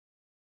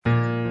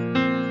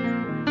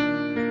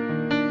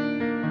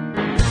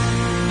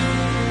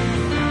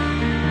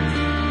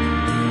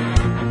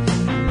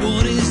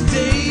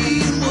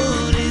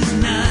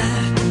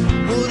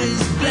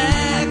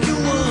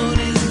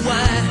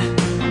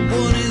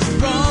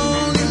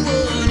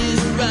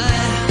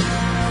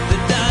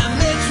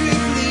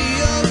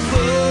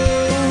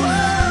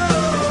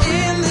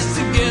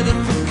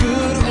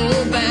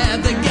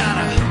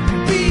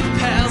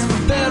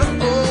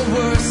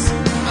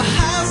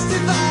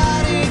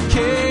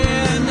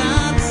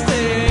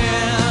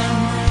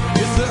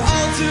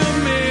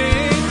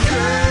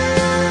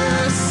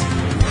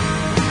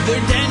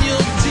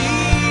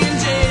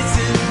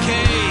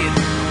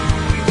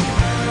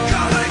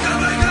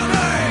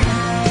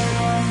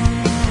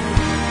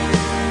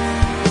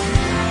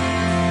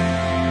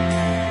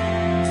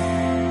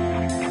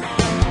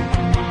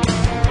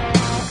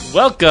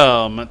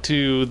Welcome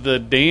to the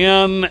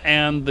Dan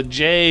and the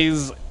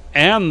Jays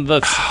and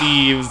the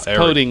Steves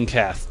coding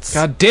casts.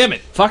 God damn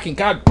it. Fucking.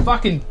 Do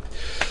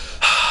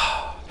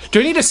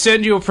I need to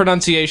send you a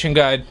pronunciation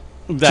guide?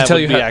 That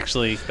would be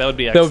excellent. That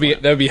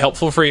would be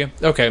helpful for you.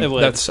 Okay,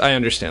 I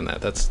understand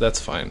that.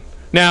 That's fine.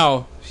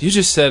 Now, you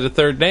just said a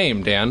third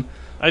name, Dan.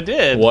 I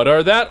did. What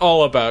are that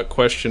all about?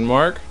 Question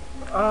mark.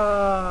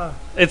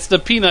 It's the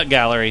Peanut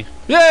Gallery.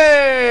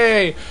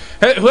 Yay!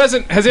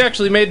 Has he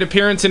actually made an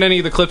appearance in any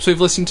of the clips we've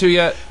listened to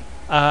yet?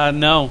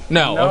 No.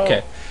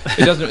 Okay.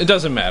 It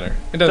doesn't matter.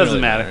 It doesn't really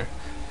matter.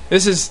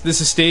 This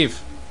is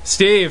Steve.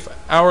 Steve,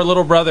 our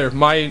little brother,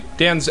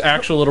 Dan's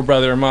actual little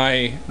brother,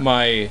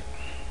 my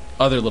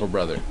other little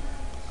brother.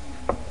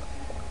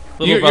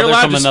 You're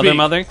from another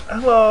mother?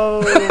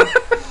 Hello.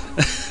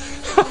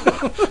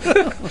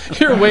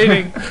 You're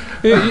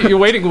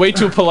waiting way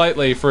too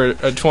politely for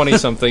a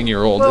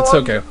 20-something-year-old. Well, it's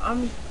okay.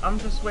 I'm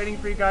just waiting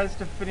for you guys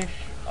to finish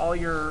all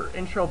your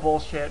intro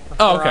bullshit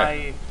before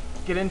I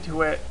get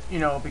into it,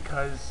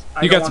 because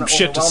I don't want to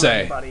shit to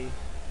say. Anybody.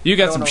 You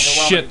got some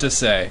shit to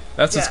say.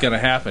 That's what's gonna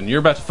happen. You're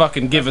about to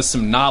fucking give us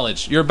some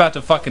knowledge. You're about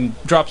to fucking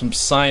drop some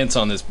science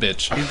on this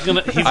bitch.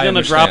 He's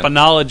gonna drop a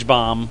knowledge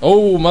bomb.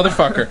 Oh,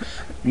 motherfucker.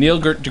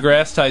 Neil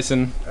deGrasse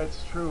Tyson.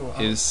 That's true.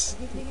 Is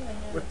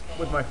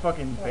with my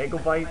fucking bagel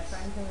bites,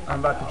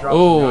 I'm about to drop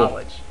some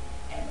knowledge.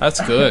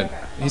 That's good.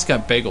 He's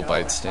got bagel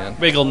bites, Dan.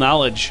 Bagel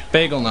knowledge.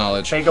 Bagel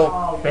knowledge. Bagel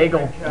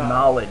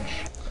knowledge.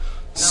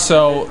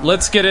 So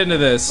let's get into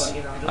this.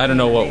 I don't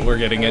know what we're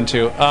getting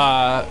into.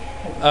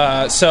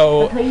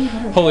 So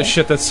holy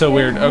shit, that's so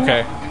weird.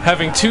 Okay,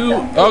 having two.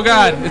 Oh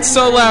god, it's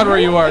so loud where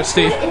you are,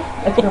 Steve.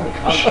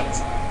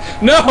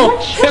 No.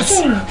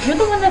 You're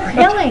the one that's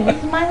yelling. This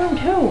is my room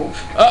too.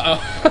 Uh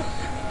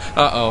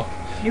oh.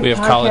 We have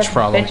college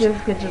problems.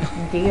 Bitches could just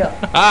deal.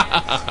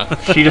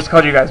 She just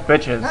called you guys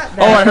bitches.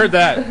 Oh, I heard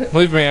that.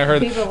 Believe me, I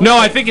heard. No,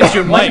 I think it's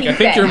your mic. I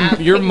think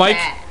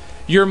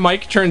your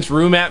mic turns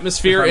room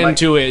atmosphere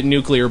into a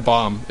nuclear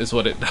bomb. Is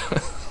what it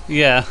does.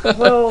 Yeah.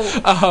 Well,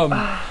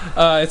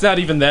 it's not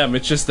even them.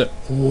 It's just the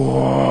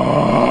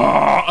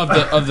of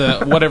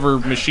the whatever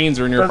machines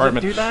are in your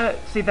apartment. Does it do that?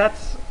 See,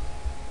 that's.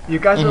 You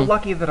guys are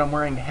lucky that I'm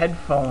wearing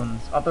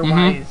headphones.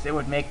 Otherwise, it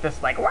would make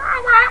this like wah,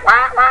 wah,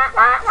 wah, wah,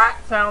 wah, wah,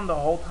 sound the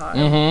whole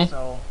time.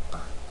 So.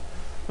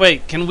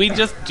 Wait, can we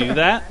just do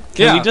that?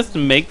 Can we just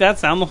make that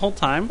sound the whole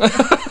time? Do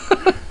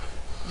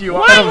you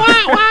want? I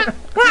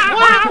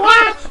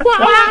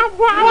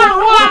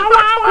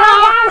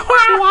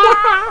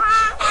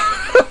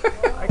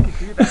could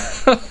do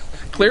that.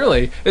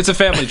 Clearly, it's a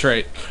family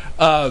trait.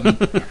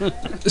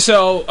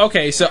 So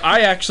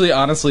I actually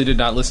honestly did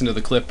not listen to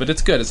the clip, but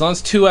it's good. As long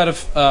as 2 out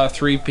of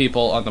 3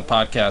 people on the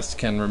podcast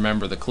can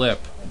remember the clip,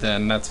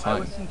 then that's fine. I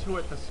listened to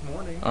it this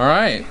morning. All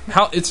right.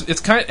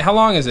 How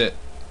long is it?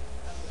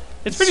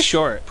 It's pretty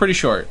short. Pretty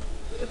short.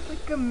 It's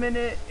like a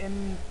minute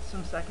and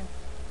some seconds.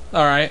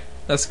 All right.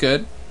 That's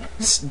good.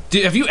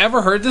 Have you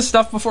ever heard this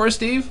stuff before,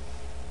 Steve?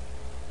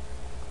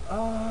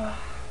 A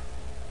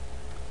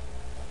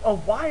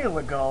while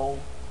ago.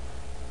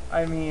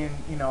 I mean,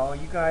 you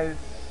guys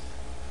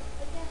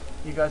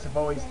have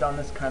always done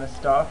this kind of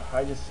stuff.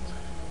 I just,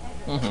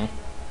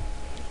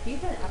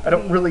 I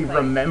don't really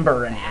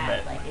remember any of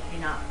it.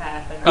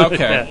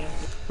 Okay,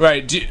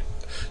 right.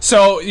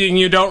 So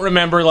you don't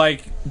remember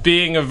like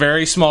being a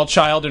very small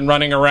child and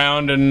running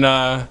around and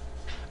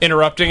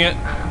interrupting it?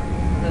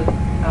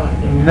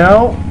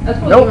 No,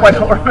 nope, I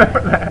don't remember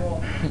that.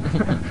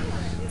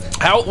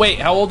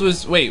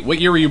 What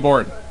year were you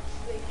born?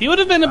 He would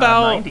have been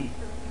about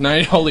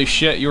 90. Holy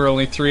shit, you were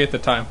only 3 at the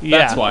time. Yeah.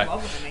 That's why.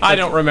 I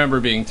don't remember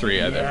being 3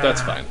 either. Yeah.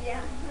 That's fine.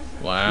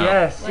 Wow.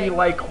 Yeah, see,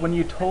 like, when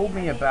you told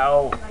me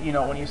about,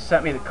 when you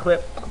sent me the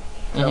clip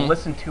to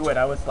listen to it,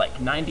 I was like,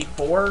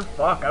 94?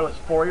 Fuck, I was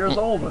 4 years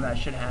old when that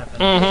shit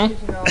happened.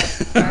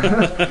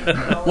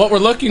 What we're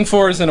looking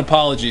for is an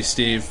apology,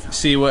 Steve.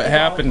 See, what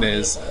happened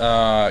is,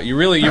 you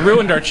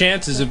ruined our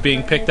chances of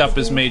being picked up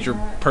as major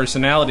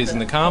personalities in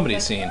the comedy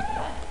scene.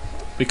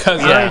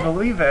 Because, I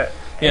believe it.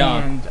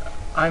 Yeah. And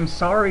I'm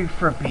sorry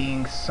for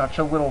being such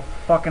a little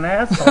fucking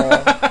asshole.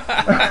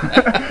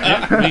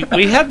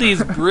 we had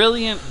these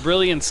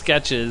brilliant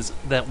sketches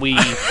that we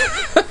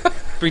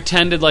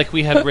pretended like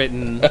we had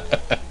written,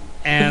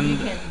 and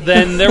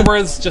then there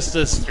was just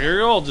this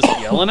girl just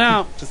yelling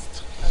out,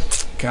 just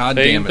God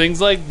saying damn it. things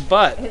like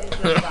 "butt."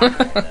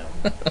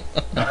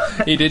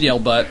 He did yell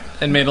 "butt"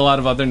 and made a lot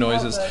of other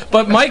noises,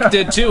 but Mike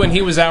did too, and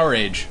he was our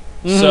age.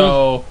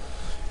 So,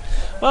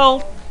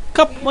 well,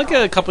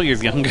 a couple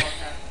years younger.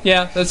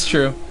 Yeah, that's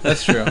true.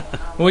 That's true.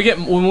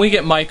 When we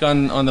get Mike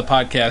on the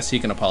podcast, he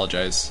can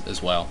apologize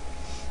as well.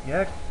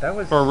 Yeah, that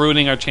was for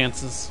ruining our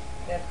chances.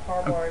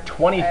 I'm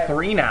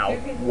 23 now.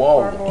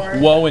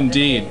 Whoa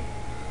indeed.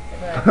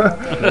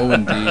 Whoa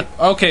indeed.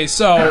 Okay,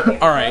 so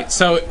all right.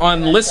 So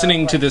on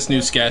listening to this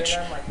new sketch,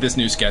 this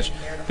new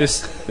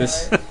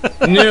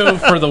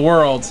for the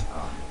world.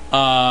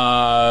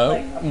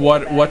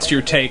 What's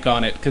your take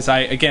on it? Because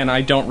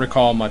I don't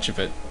recall much of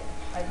it.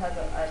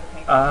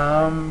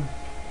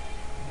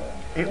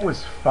 It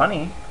was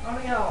funny.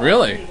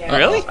 Really?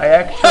 Really? I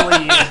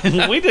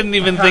actually, We didn't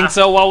even think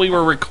so while we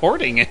were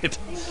recording it.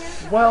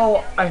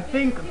 well, I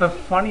think the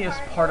funniest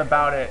part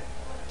about it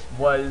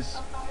was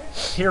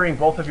hearing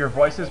both of your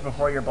voices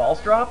before your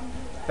balls drop.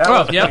 That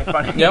was yep. pretty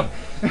funny.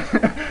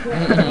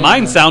 Yep.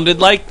 Mine sounded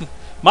like...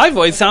 My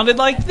voice sounded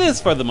like this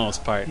for the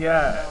most part.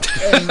 Yeah.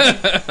 And,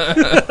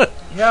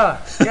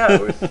 yeah,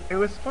 it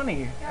was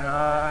funny.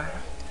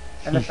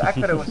 And the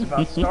fact that it was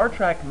about Star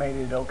Trek made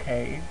it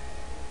okay.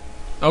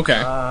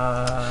 Okay.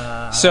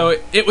 So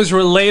it was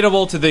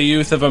relatable to the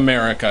youth of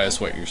America, is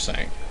what you're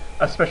saying.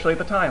 Especially at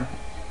the time.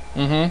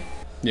 Mm-hmm.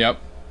 Yep.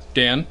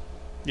 Dan?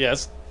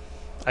 Yes.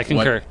 I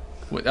concur.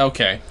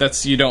 Okay.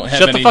 That's, you don't have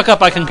Shut any... the fuck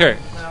up, I concur.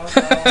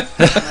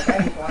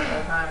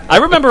 I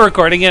remember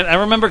recording it. I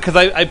remember because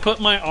I put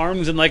my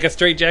arms in like a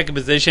straitjacket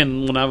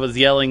position when I was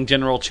yelling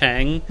General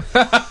Chang.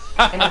 Because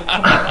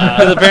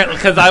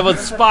I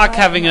was Spock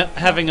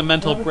having a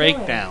mental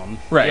breakdown.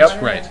 Right,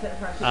 Yep. right.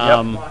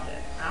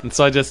 And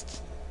so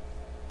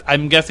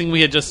I'm guessing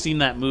we had just seen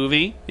that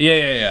movie.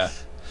 Yeah.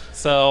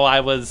 So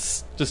I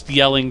was just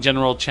yelling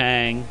General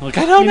Chang. Like,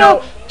 I don't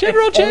know,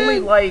 General it's Chang.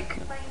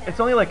 It's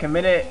only like a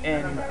minute,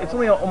 and it's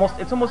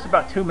almost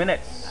about 2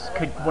 minutes.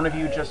 Could one of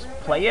you just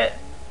play it?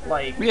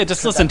 Like, Yeah,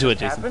 just could listen that to it,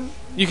 just Jason. happen?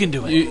 You can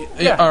do it.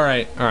 Yeah. All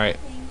right.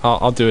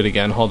 I'll do it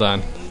again. Hold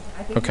on.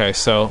 Okay,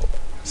 so...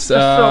 Just so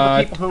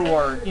the people who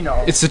are,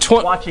 it's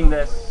the watching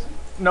this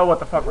know what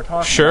the fuck we're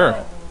talking Sure.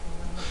 about.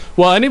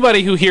 Well,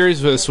 anybody who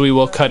hears this, we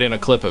will cut in a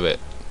clip of it.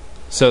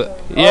 So,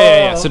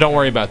 yeah. So don't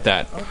worry about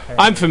that. Okay.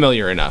 I'm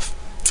familiar enough.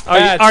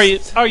 Are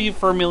you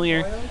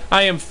familiar?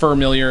 I am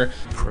familiar.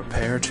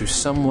 Prepare to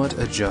somewhat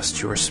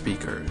adjust your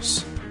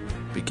speakers.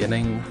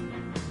 Beginning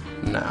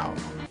now.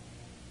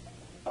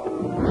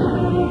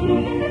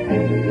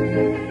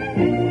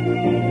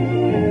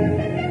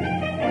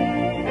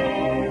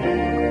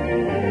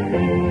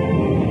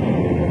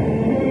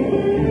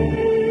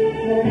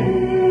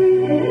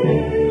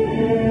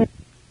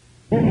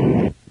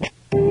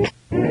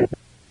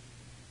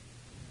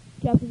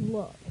 Captain's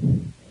log.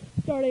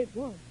 Stardate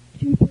 1,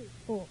 2, 3,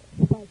 4,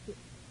 5, 6,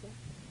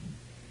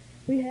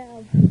 7.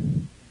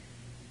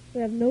 We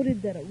have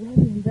noted that a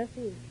Romulan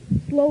vessel is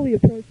slowly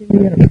approaching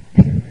the Enterprise.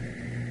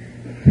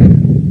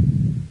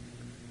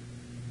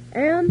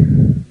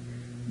 And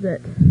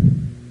that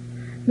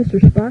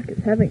Mr. Spock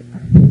is having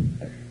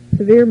a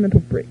severe mental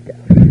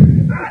breakdown.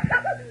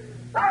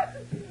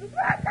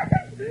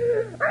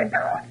 I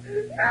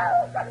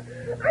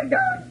don't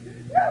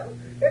know.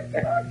 It's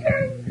General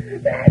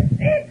Chang. That's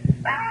it.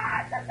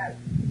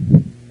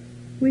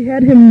 We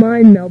had him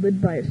mind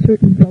melded by a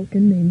certain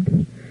Vulcan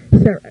named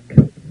Sarek,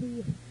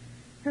 who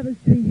happens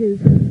to be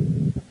his.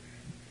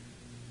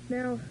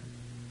 Now,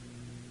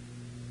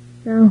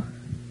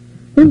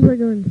 what was I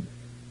going to?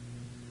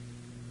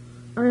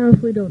 I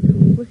honestly don't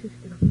know. Let's just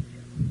get on the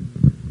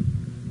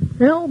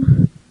show.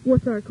 Helm,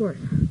 what's our course?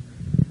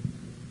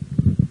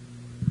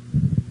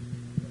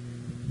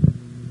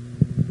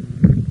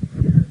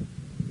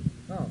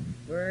 Oh,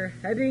 we're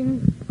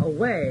heading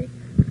away.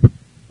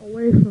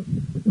 Away from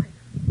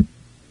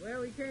Where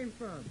we came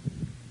from.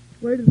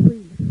 where did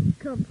we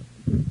come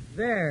from?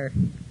 There.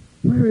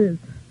 Where is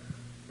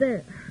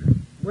there,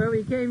 Where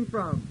we came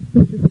from.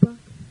 Mr. Spock?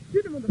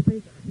 Shoot him in the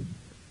face.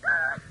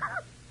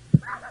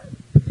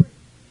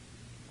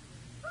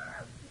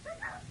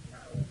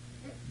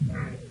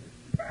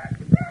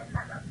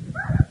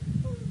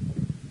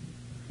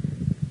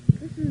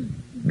 This is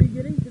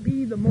beginning to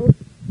be the most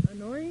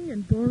annoying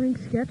and boring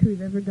sketch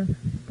we've ever done.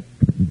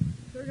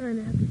 We're going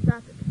to have to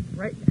stop it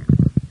right now.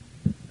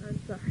 I'm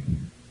sorry.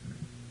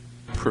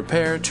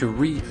 Prepare to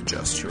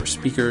readjust your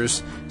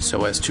speakers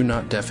so as to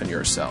not deafen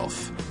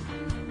yourself.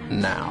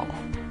 Now.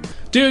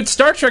 Dude,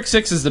 Star Trek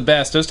 6 is the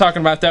best. I was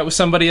talking about that with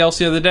somebody else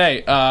the other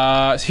day.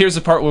 Here's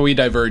the part where we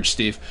diverge,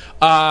 Steve.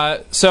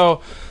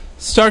 So,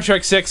 Star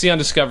Trek 6, The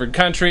Undiscovered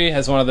Country,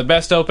 has one of the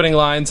best opening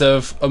lines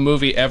of a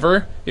movie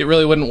ever. It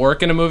really wouldn't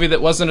work in a movie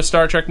that wasn't a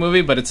Star Trek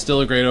movie, but it's still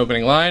a great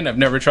opening line. I've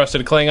never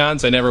trusted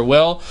Klingons. I never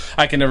will.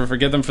 I can never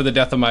forgive them for the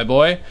death of my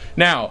boy.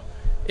 Now,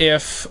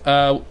 if...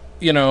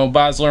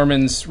 Baz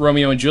Luhrmann's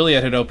Romeo and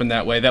Juliet had opened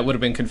that way, that would have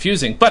been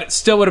confusing, but it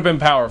still would have been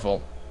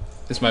powerful,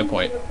 is my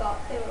point.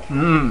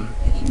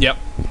 Yep.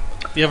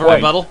 You have a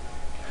rebuttal?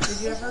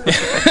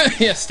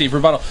 Yes, Steve,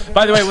 rebuttal.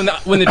 By the way,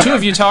 when the two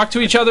of you talk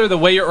to each other, the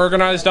way you're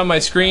organized on my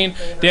screen,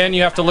 Dan,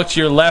 you have to look to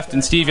your left,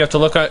 and Steve, you have to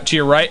look to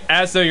your right,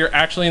 as though you're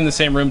actually in the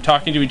same room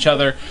talking to each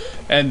other,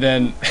 and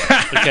then...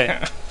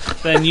 Okay.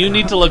 Then you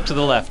need to look to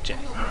the left, Jay.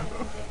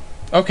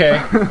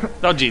 Okay.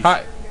 Oh, geez.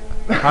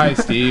 Hi,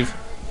 Steve.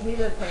 This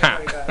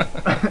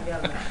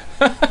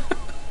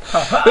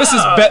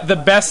is the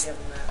best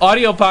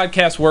audio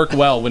podcasts work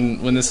well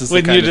when this is the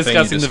When kind you're of thing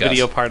you discussing the discuss.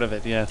 video part of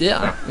it, yes.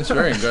 Yeah, it's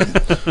very good.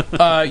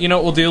 You know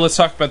what we'll do? Let's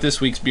talk about this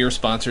week's beer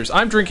sponsors.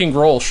 I'm drinking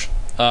Grolsch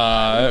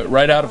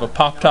right out of a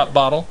pop-top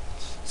bottle.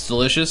 It's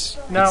delicious.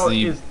 Now,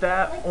 it's is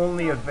that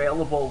only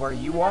available where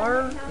you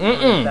are? Or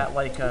is that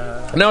like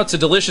a... No, it's a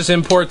delicious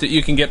import that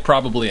you can get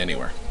probably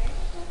anywhere.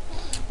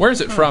 Where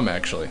is it from,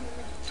 actually?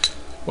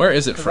 Where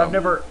is it from?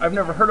 I've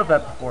never heard of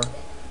that before.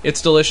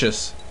 It's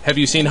delicious. Have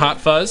you seen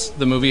Hot Fuzz,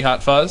 the movie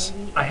Hot Fuzz?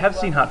 I have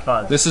seen Hot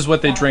Fuzz. This is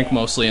what they drink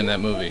mostly in that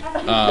movie.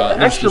 There's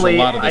Actually, a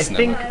lot of I this in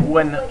think that movie.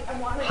 when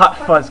Hot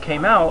Fuzz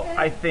came out,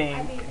 I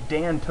think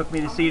Dan took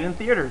me to see it in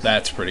theaters.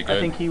 That's pretty good. I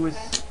think he was...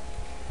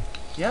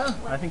 Yeah,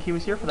 I think he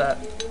was here for that.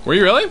 Were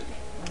you really?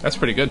 That's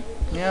pretty good.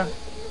 Yeah.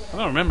 I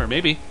don't remember.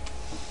 Maybe.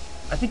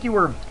 I think you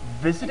were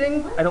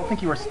visiting. I don't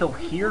think you were still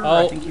here.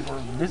 Oh. I think you were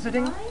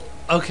visiting.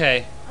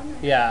 Okay.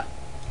 Yeah.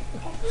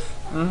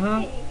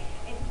 I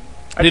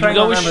Did try we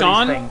go and with remember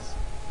Sean? these things.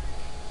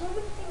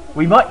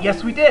 We might.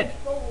 Yes, we did.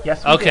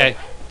 Yes, we Okay. did.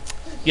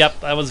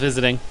 Yep, I was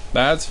visiting.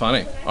 That's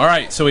funny. All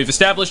right, so we've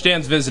established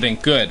Dan's visiting.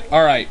 Good.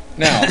 All right,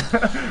 now.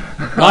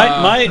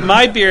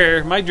 My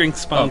beer, my drink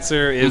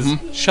sponsor is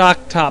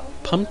Shock Top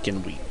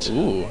Pumpkin Wheat.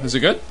 Ooh, is it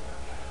good?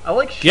 I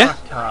like Shock Yeah.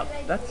 Top.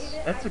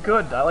 That's a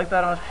good. I like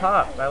that off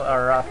top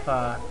or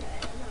off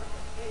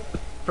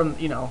from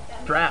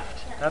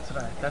draft. That's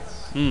what I.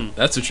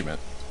 That's what you meant.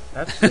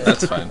 That's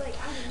That's fine.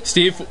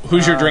 Steve,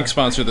 who's your drink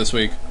sponsor this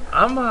week?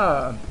 I'm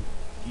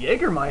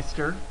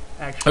Jägermeister.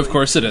 Actually, Of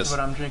course it is. What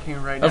I'm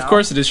drinking right now. Of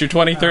course it is. You're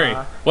 23.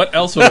 What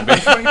else would it be?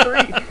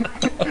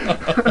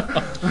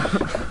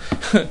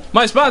 23.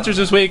 My sponsors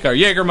this week are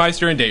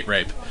Jägermeister and Date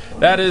Rape.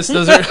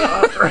 Those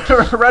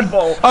are Red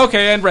Bull.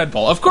 okay, and Red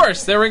Bull. Of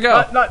course, there we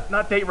go.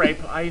 Not date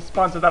rape. I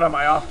sponsor that on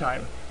my off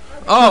time.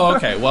 Oh,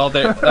 okay. Well,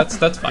 that's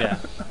fine. Yeah.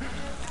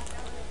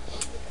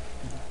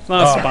 It's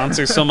not a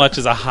sponsor so much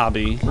as a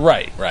hobby.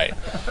 Right.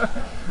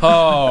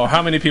 Oh,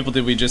 how many people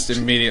did we just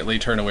immediately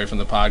turn away from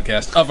the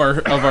podcast? Of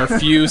our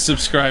few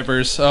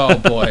subscribers. Oh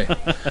boy.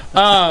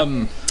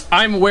 I'm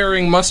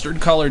wearing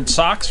mustard-colored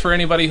socks for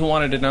anybody who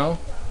wanted to know.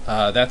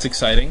 That's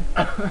exciting.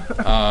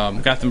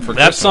 Got them for That's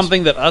Christmas.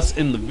 something that us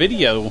in the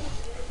video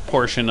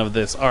portion of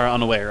this are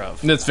unaware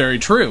of. That's very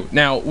true.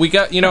 Now, we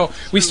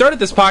started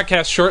this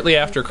podcast shortly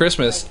after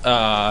Christmas,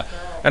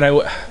 and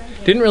I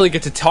didn't really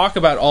get to talk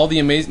about all the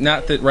amazing...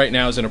 Not that right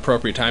now is an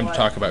appropriate time to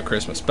talk about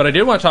Christmas, but I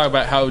did want to talk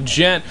about how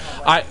Jen...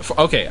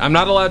 I'm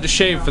not allowed to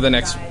shave for the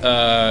next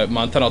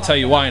month, and I'll tell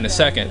you why in a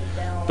second.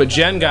 But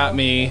Jen got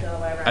me...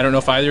 I don't know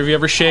if either of you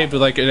ever shaved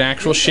with like an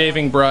actual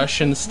shaving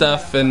brush and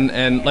stuff,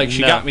 and like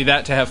she got me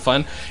that to have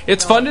fun.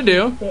 It's fun to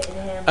do.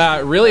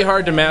 Really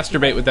hard to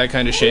masturbate with that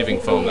kind of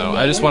shaving foam, though.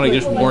 I just want to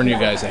just warn you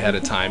guys ahead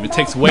of time. It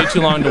takes way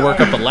too long to work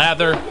up a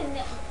lather.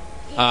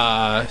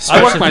 I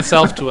work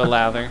myself to a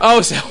lather.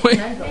 Oh, so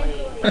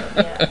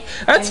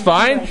that's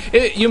fine.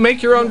 You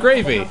make your own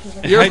gravy.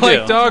 You're I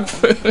like do. dog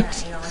food.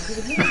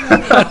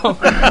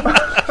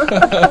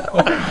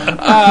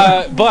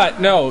 But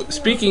no.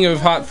 Speaking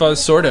of Hot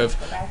Fuzz, sort of.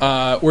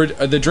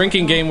 The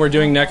drinking game we're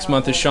doing next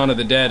month is Shaun of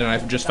the Dead, and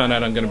I've just found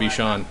out I'm going to be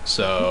Shaun.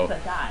 So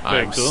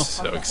I'm cool.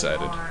 so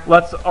excited.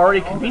 Well, that's already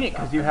convenient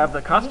because you have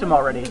the costume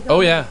already. Oh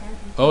yeah.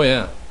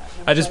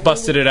 I just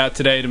busted it out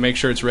today to make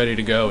sure it's ready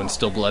to go and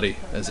still bloody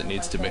as it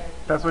needs to be.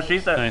 That's what she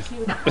said. Nice.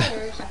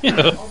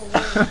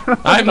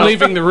 I'm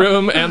leaving the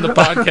room and the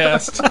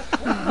podcast.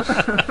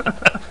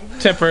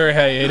 Temporary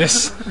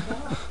hiatus.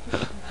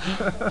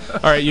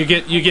 All right, you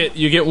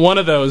get one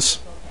of those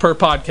per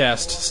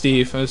podcast,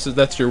 Steve.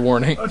 That's your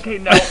warning. Okay,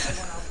 now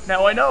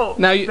I know.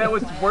 That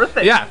was worth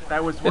it. Yeah,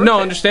 that was worth it. No,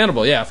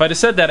 understandable. Yeah, if I'd have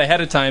said that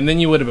ahead of time, then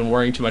you would have been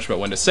worrying too much about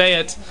when to say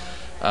it.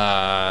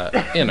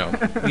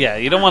 Yeah,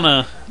 you don't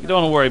want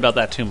to worry about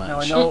that too much. Now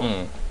I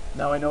know.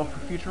 Now I know for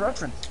future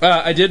reference.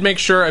 I did make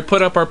sure I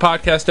put up our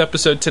podcast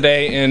episode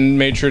today and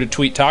made sure to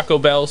tweet Taco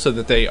Bell so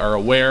that they are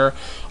aware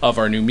of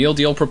our new meal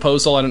deal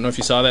proposal. I don't know if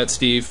you saw that,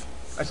 Steve.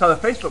 I saw the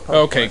Facebook post.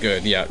 Okay,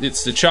 good. Yeah,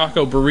 it's the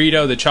Choco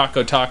Burrito, the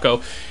Choco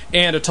Taco,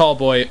 and a tall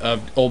boy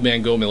of Old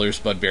Man Go-Miller's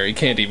Budberry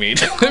candy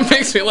meat. It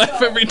makes me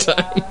laugh every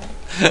time.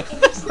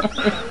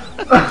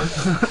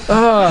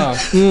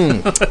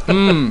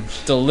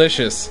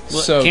 Delicious.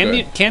 So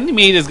candy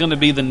meat is going to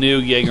be the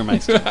new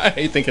Jägermeister.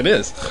 I think it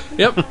is.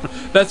 Yep.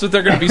 That's what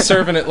they're going to be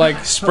serving at,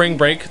 like, spring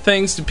break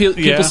things. Do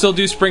people still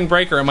do spring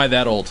break, or am I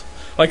that old?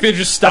 Like, they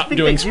just stopped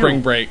doing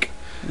spring break.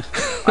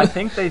 I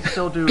think they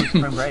still do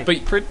spring break.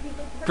 But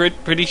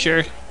Pretty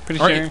sure.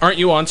 Aren't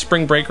you on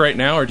spring break right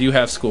now, or do you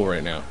have school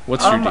right now?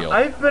 What's your deal?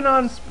 I've been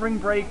on spring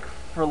break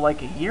for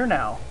like a year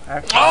now,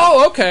 actually.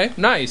 Oh, okay.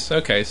 Nice.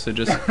 Okay, so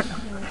just...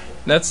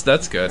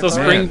 That's good. So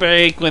spring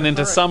break went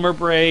into summer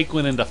break,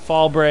 went into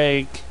fall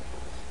break,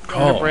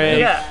 winter break.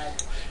 Yeah.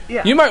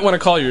 You might want to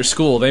call your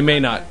school. They may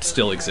not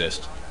still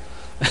exist.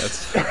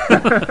 That's...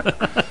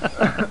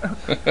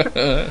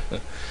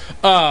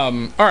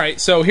 all right,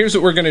 so here's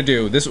what we're going to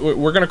do.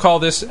 We're going to call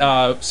this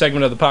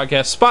segment of the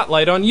podcast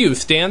Spotlight on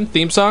Youth. Dan,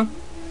 theme song?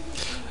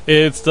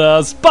 It's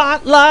the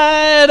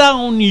Spotlight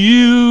on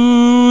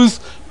Youth.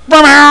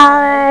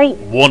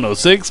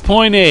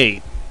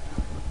 106.8.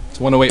 It's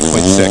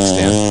 108.6,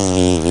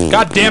 Dan.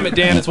 God damn it,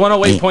 Dan. It's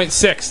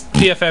 108.6.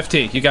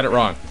 PFFT. You got it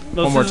wrong.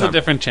 One more This is time. a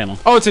different channel.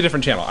 Oh, it's a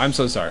different channel. I'm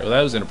so sorry. Well,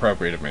 that was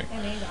inappropriate of me.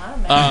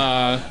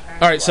 All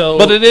right, so...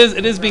 But it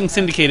is being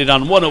syndicated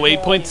on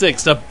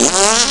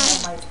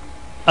 108.6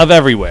 of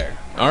everywhere.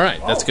 All right,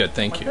 that's good.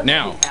 Thank you.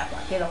 Now,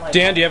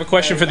 Dan, do you have a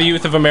question for the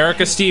youth of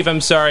America? Steve,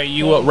 I'm sorry,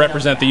 you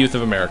represent the youth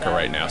of America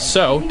right now.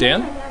 So,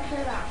 Dan?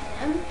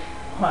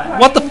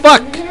 What the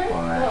fuck?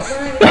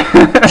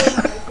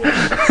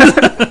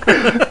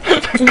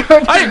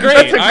 I agree.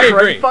 That's a I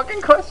great agree.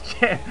 fucking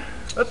question.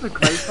 That's a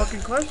great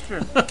fucking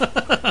question.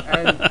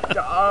 And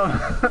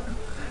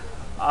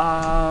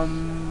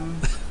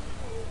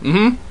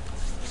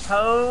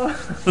how?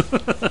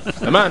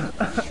 Come on.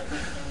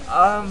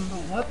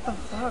 What the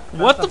fuck?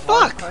 What That's the a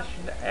hard fuck?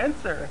 question to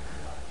answer.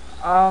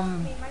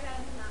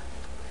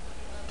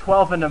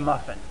 12 and a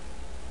muffin.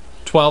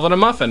 12 and a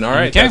muffin. All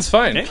right, Okay. that's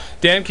fine. Okay.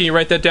 Dan, can you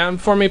write that down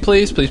for me,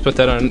 please? Please put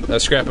that on a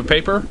scrap of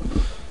paper.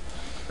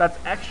 That's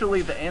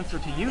actually the answer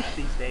to youth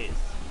these days.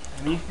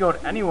 I mean, you can go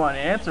to anyone and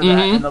answer that,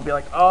 and they'll be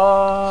like,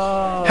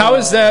 "Oh." How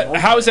is that?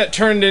 How is that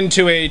turned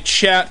into a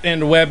chat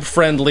and web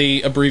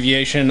friendly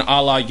abbreviation,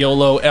 a la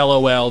YOLO,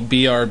 LOL,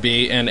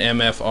 BRB, and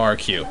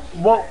MFRQ?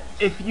 Well,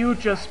 if you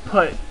just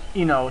put,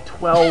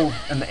 12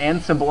 and the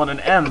and symbol and an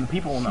M,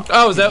 people will know.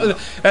 Oh, is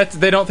that's?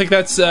 They don't think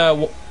that's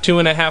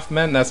 2.5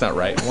 men. That's not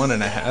right.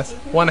 1.5.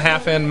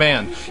 1/2 and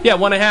man. Yeah,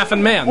 1.5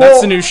 and man.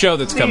 That's the new show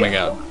that's coming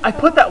out. I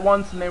put that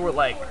once, and they were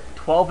like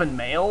 12 and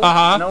male,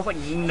 Uh-huh. and I was like,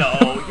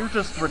 "No, you're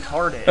just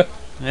retarded."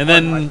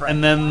 And my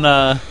friend. then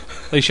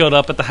they showed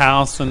up at the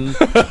house, and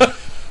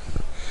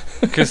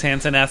Chris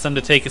Hansen asked them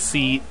to take a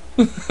seat.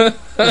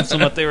 That's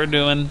what they were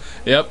doing.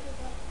 Yep.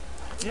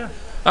 Yeah.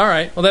 All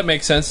right. Well, that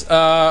makes sense.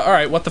 All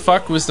right. What the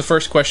fuck was the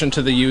first question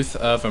to the youth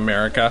of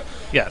America?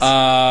 Yes.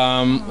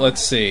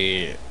 Let's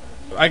see.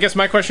 I guess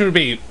my question would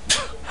be,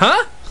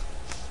 huh?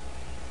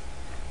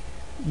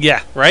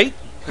 Yeah. Right.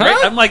 Huh?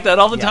 Right. I'm like that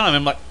all the Yeah. time.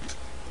 I'm like,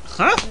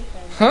 huh?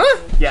 Huh?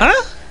 Yes.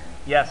 Huh?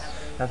 Yes.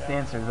 That's the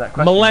answer to that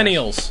question.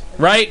 Millennials,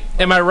 right?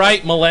 Am I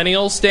right?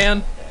 Millennials,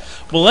 Stan?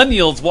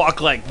 Millennials walk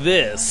like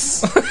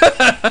this,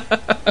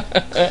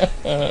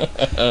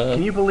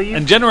 Can you believe?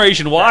 and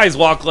Generation Ys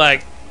walk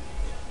like.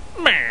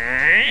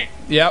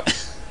 Yep.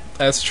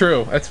 That's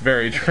true. That's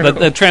very true.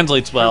 That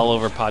translates well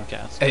over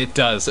podcast. It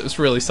does. It was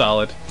really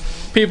solid.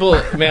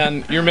 People,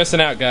 man, you're missing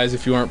out, guys,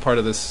 if you aren't part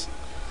of this.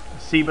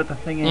 See, but the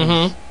thing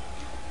is,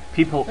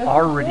 people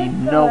already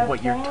know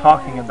what you're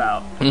talking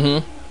about.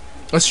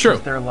 That's true.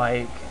 They're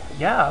like,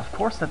 yeah, of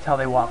course that's how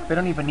they walk. They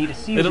don't even need to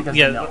see you because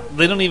they know.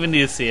 They don't even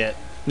need to see it.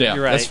 Yeah,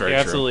 You're right. that's very You're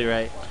true. absolutely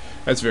right.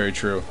 That's very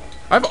true.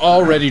 I've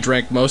already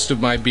drank most of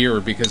my beer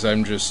because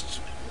I'm just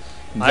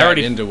I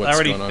already into what's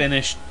going on.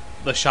 finished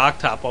the shock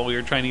top while we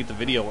were trying to get the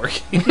video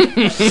working.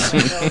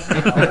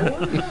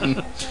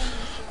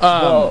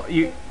 Well,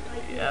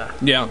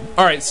 Yeah.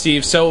 All right,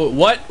 Steve. So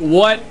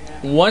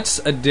what's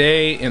a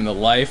day in the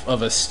life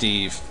of a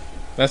Steve?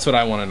 That's what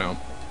I want to know.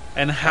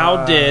 And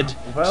how did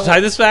well- to tie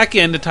this back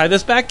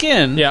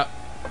in? Yeah.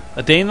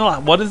 A day in the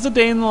what is a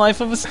day in the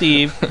life of a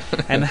Steve?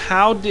 And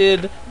how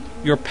did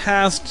your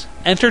past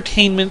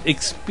entertainment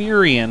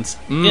experience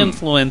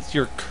influence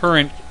your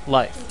current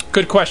life?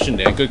 Good question,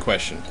 Dan. Good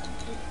question.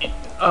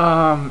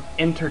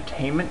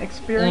 entertainment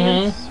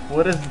experience?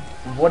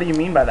 What do you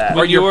mean by that?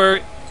 Or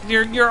your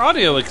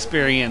audio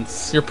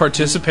experience. Your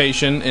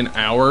participation in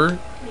our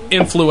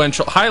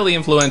highly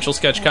influential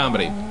sketch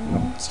comedy,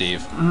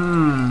 Steve.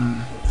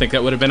 I think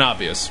that would have been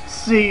obvious.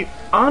 See,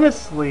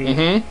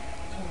 honestly,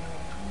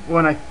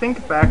 when I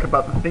think back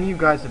about the thing you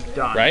guys have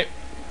done, Right?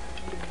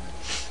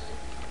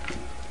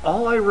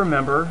 all I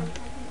remember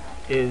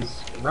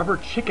is Rubber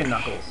Chicken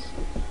Knuckles.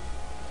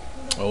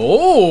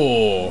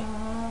 Oh,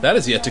 that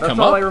is yet to That's come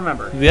all up. I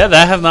remember. Yeah,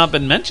 that have not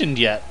been mentioned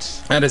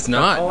yet. That is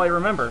not. All I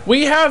remember.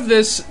 We have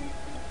this.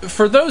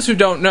 For those who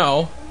don't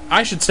know,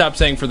 I should stop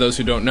saying "for those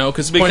who don't know"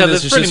 because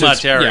Because it's pretty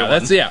much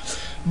everyone. Yeah.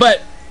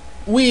 But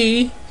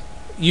we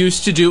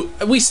used to do.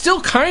 We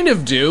still kind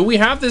of do. We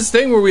have this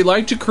thing where we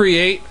like to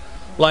create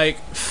like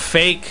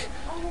fake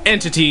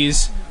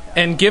entities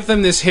and give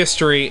them this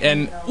history.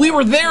 And we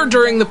were there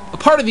during the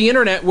part of the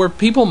internet where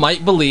people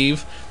might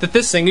believe that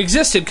this thing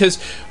existed because,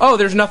 oh,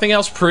 there's nothing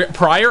else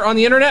prior on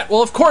the internet?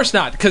 Well, of course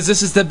not, because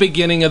this is the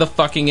beginning of the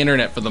fucking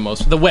internet for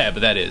the web,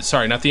 that is.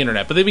 Sorry, not the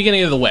internet, but the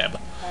beginning of the web.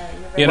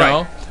 You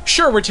know?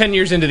 Sure, we're 10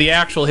 years into the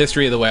actual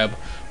history of the web,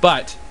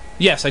 but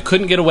yes, I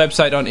couldn't get a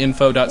website on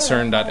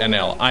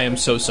info.cern.nl. I am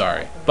so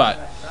sorry. But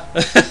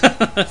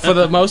for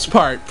the most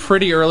part,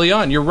 pretty early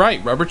on, you're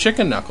right, Rubber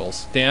Chicken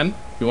Knuckles. Dan,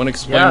 you want to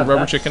explain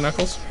Rubber Chicken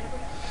Knuckles?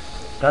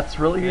 That's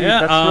really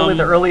Yeah,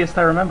 the earliest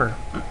I remember.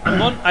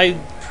 Well,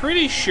 I'm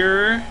pretty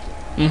sure.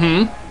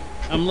 I'm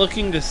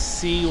looking to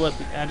see what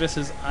the address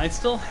is. I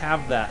still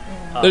have that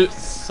up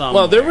somewhere.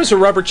 Well, there was a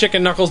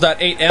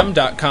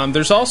rubberchickenknuckles.8m.com.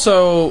 There's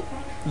also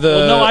the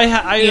Well, no,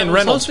 I Ian was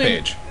Reynolds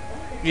hosting- page.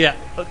 Yeah,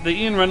 the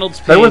Ian Reynolds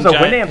page, There was a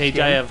Winamp page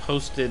skin. I have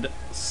hosted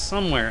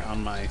somewhere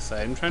on my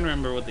site. I'm trying to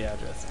remember what the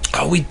address is.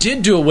 Oh, we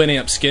did do a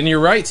Winamp skin. You're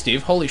right,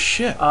 Steve. Holy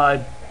shit.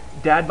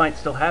 Dad might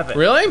still have it.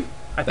 Really?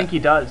 I think he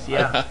does,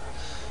 yeah.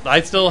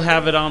 I still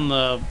have it on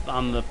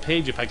the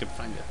page if I could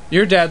find it.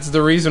 Your dad's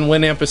the reason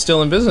Winamp is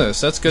still in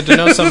business. That's good to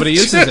know somebody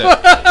uses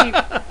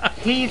it.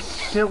 He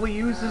still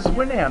uses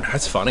Winamp.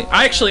 That's funny.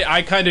 I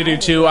kind of do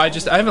too. I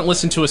haven't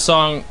listened to a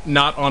song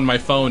not on my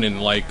phone in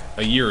like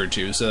a year or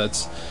two, so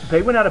that's...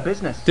 They went out of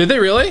business. Did they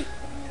really?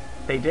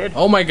 They did.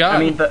 Oh my god. I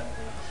mean,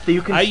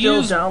 you can I still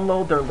use-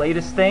 download their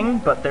latest thing,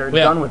 but they're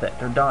done with it.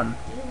 They're done.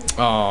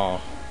 Oh,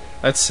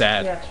 that's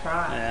sad.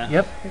 Yeah.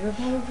 Yep.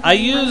 I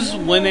use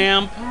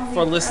Winamp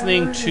for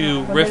listening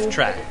to riff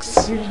tracks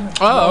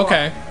Oh,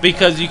 okay.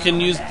 because you can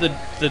use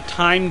the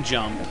time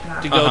jump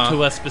to go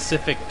to a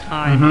specific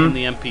time in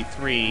the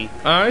MP3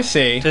 I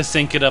see. to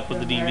sync it up with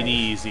the DVD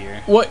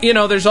easier. Well,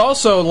 there's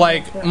also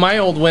like my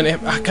old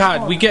Winamp.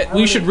 God,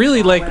 we should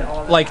really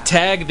like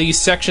tag these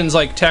sections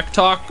like Tech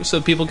Talk so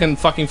people can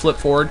fucking flip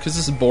forward because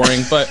this is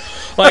boring. But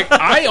like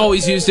I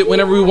always used it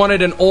whenever we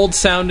wanted an old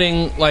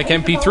sounding like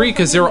MP3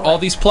 because there were all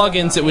these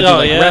plugins that would do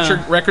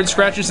like record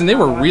scratches and they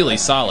were really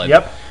solid.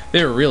 Yep.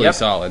 They were really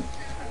solid.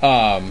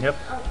 Yep.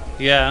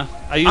 Yeah,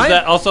 I use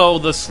that also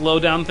the slow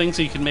down thing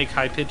so you can make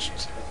high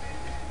pitched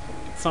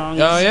songs.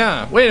 Oh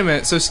yeah. Wait a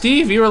minute. So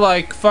Steve, you were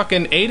like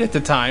fucking 8 at the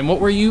time. What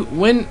were you?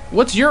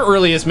 What's your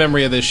earliest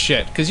memory of this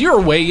shit? Because you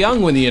were way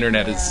young when the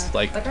internet is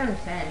like.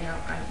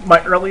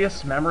 My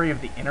earliest memory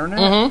of the internet?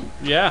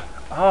 Mm-hmm. Yeah.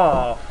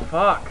 Oh,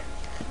 fuck.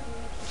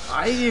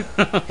 I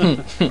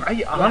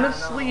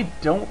honestly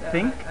don't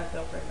think...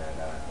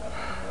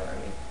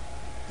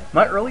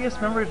 My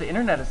earliest memory of the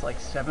internet is like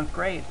 7th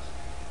grade.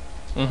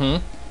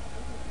 Mm-hmm.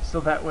 So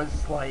that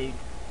was like...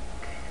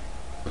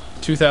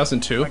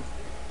 2002?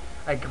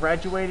 I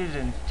graduated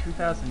in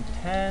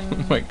 2010.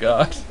 Oh my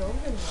god.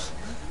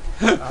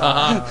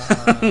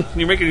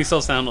 You're making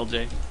yourself sound old,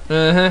 Jay.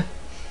 Uh-huh.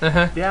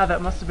 Uh-huh. Yeah,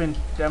 that must have been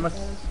 02.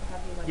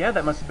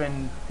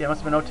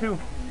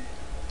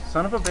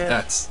 Son of a bitch.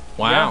 That's...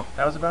 Wow. Yeah,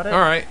 that was about it.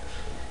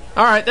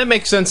 Alright, that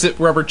makes sense that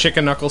Rubber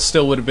Chicken Knuckles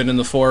still would have been in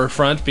the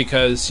forefront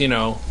because,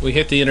 we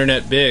hit the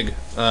internet big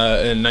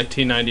in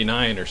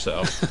 1999 or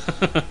so.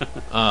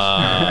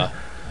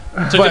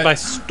 Took it by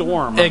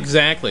storm.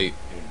 Exactly.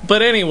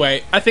 But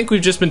anyway, I think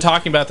we've just been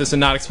talking about this and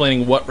not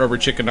explaining what Rubber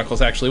Chicken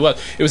Knuckles actually was.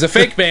 It was a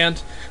fake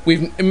band.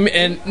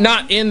 And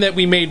not in that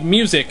we made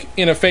music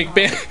in a fake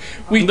band.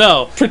 That would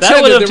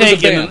have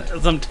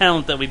taken some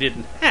talent that we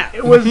didn't have.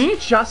 It was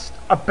just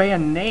a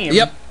band name.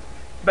 Yep.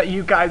 But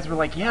you guys were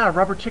like, yeah,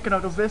 Rubber Chicken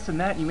Knuckles this and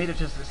that, and you made it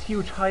just this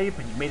huge hype,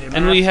 and you made it.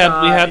 And we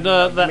had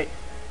the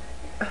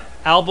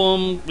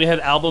album. We had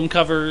album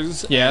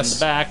covers. Yes. And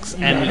the backs,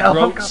 and we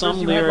wrote some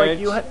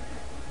lyrics.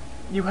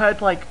 You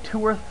had like 2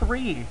 or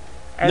 3.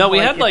 And no, we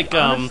had like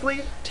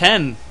honestly,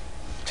 10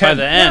 by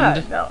the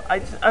end. No,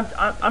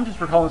 I'm just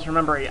recalling this from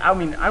memory. I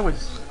mean, I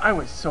was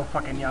so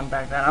fucking young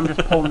back then. I'm just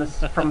pulling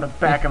this from the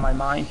back of my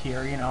mind here,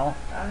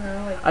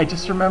 I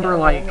just remember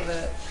like.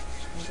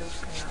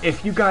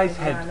 If you guys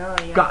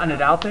had gotten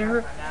it out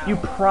there, you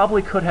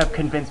probably could have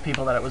convinced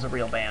people that it was a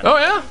real band. Oh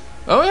yeah.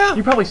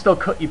 You probably still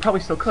could.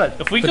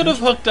 If we could have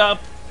hooked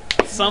up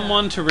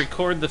someone to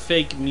record the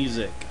fake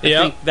music, I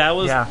think that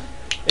was. Yeah.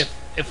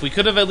 If we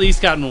could have at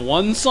least gotten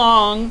one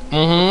song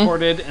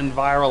recorded and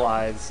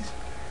viralized.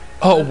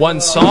 Oh,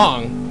 one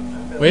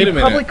song. Wait a minute.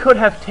 You probably could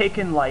have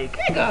taken like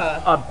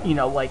an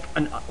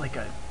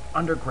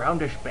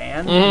undergroundish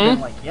band and been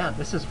like, yeah,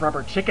 this is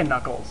Rubber Chicken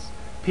Knuckles.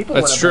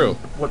 That's true.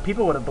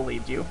 People would have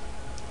believed you.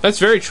 That's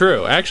very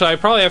true. Actually, I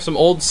probably have some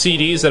old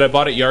CDs that I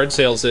bought at yard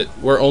sales that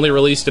were only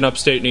released in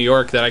upstate New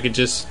York that I could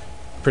just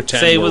pretend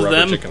say were was Rubber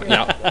them. Chicken.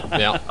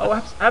 Yeah.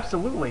 Oh,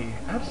 absolutely.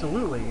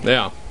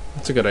 Yeah,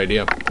 that's a good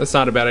idea. That's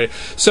not a bad idea.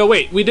 So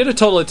wait, we did a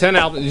total of 10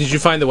 albums. Did you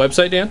find the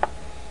website, Dan?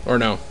 Or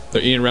no?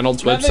 The Ian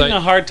Reynolds I'm having website?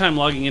 a hard time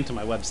logging into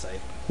my website.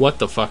 What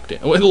the fuck, Dan?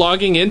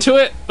 Logging into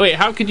it? Wait,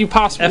 how could you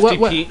possibly...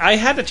 FTP. I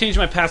had to change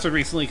my password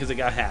recently because it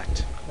got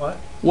hacked.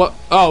 What?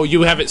 Oh,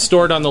 you have it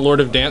stored on the Lord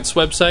of Dance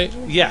website?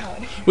 Yeah.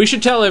 We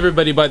should tell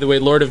everybody, by the way,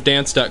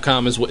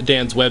 lordofdance.com is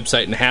Dan's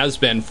website and has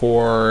been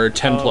for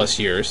 10 plus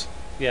years.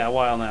 Yeah, a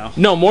while now.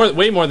 No,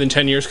 way more than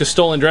 10 years, because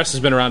Stolen Dress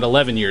has been around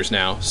 11 years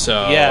now,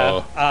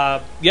 so...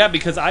 Yeah,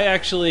 because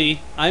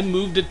I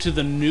moved it to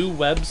the new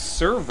web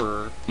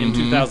server in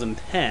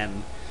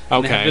 2010.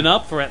 And it had been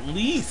up for at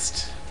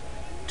least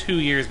 2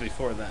 years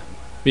before then.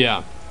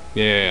 Yeah.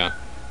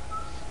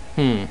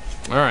 All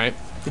right.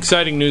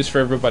 Exciting news for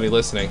everybody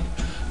listening.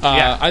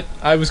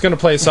 I was going to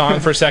play a song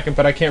for a second,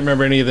 but I can't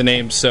remember any of the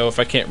names, so if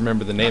I can't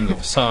remember the name of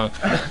the song,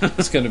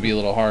 it's going to be a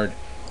little hard.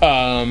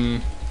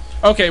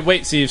 Okay,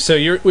 wait, Steve. So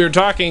we were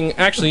talking...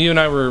 Actually, you and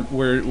I were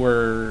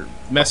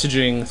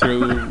messaging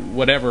through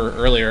whatever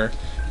earlier.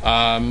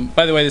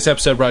 By the way, this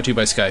episode brought to you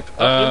by Skype.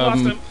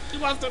 You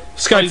lost him.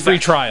 Skype free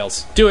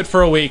trials. Do it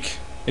for a week.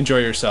 Enjoy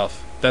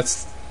yourself.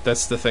 That's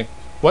the thing.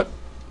 What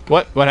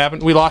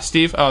happened? We lost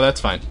Steve? Oh,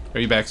 that's fine. Are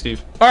you back,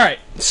 Steve? All right.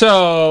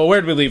 So where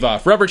did we leave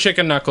off? Rubber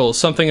Chicken Knuckles.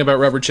 Something about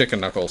Rubber Chicken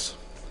Knuckles.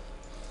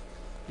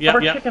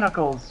 Rubber Chicken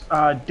Knuckles.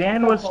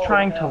 Dan was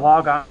trying to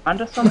log on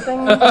to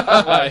something.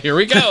 Here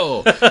we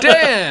go.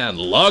 Dan,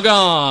 log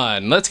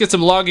on. Let's get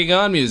some logging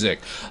on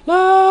music.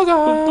 Log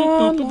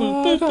on.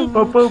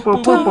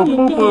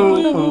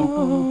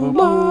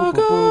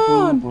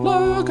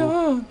 Log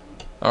on.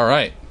 All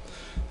right.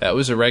 That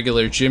was a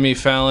regular Jimmy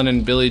Fallon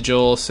and Billy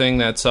Joel sing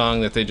that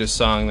song that they just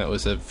sung that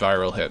was a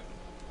viral hit.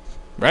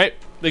 Right?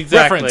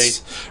 Exactly.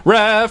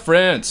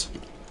 Reference.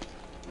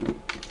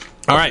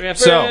 All right,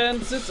 It's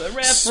a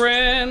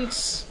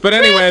reference. But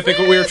anyway, I think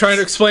what we were trying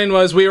to explain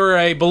was we were,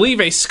 I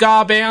believe, a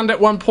ska band at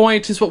one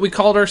point is what we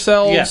called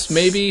ourselves. Yes.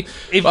 Maybe.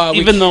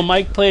 Even though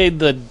Mike played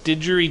the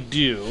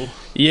didgeridoo.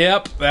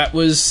 Yep, that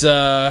was,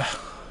 that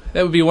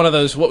would be one of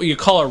those, what you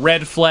call a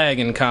red flag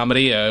in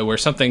comedy, where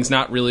something's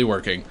not really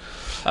working.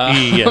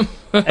 Yeah.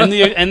 and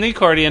the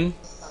accordion.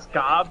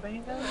 Ska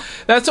band?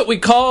 That's what we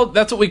called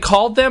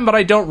them, but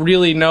I don't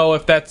really know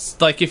if that's,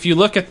 like, if you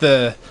look at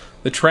the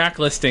track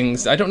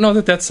listings, I don't know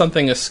that that's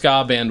something a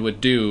ska band would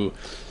do,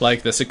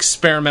 like this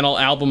experimental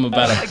album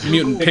about a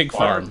mutant pig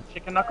farm.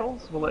 Chicken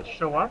Knuckles, will it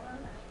show up?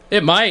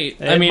 It might.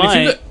 It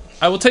might.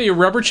 I will tell you,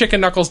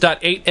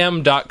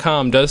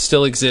 rubberchickenknuckles.8m.com does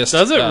still exist.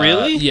 Does it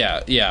really?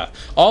 Yeah.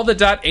 All the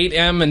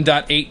 .8m and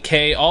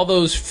 .8k, all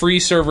those free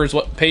servers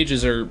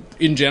pages are,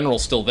 in general,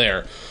 still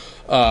there.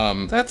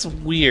 That's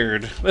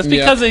weird. That's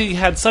because they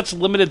had such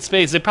limited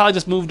space. They probably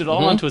just moved it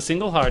all onto a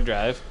single hard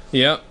drive.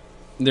 Yep.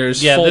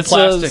 There's full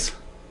plastic.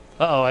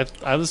 I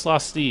just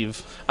lost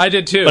Steve. I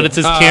did too. But it's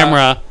his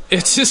camera.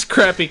 It's his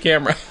crappy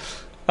camera.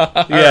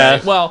 Yeah.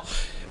 Right. Well,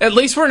 at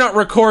least we're not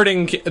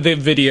recording the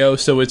video,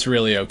 so it's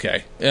really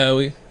okay.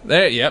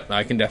 Yep,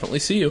 I can definitely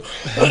see you.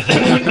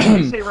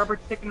 When you say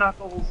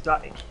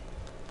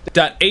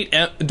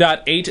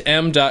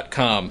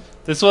rubberchickenknuckles.8m.com.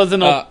 This was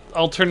an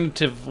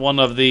alternative one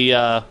of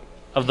the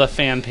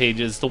fan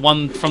pages, the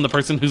one from the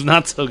person who's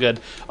not so good.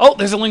 Oh,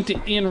 there's a link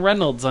to Ian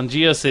Reynolds on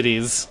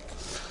GeoCities.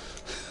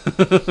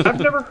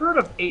 I've never heard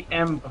of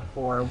 8M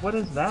before. What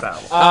is that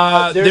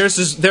about?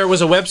 There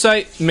was a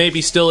website,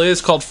 maybe still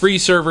is, called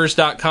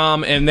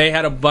freeservers.com, and they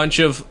had a bunch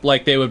of,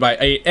 like, they would buy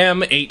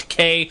 8M,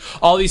 8K,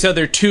 all these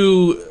other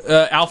two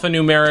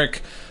alphanumeric,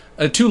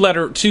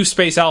 two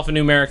space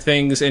alphanumeric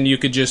things, and you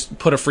could just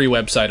put a free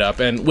website up,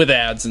 and with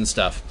ads and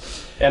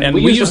stuff. And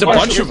we used a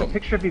bunch of them. A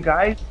picture of you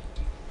guys.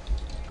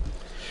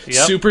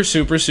 Yep. Super,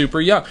 super,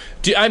 super young.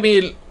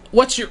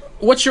 What's your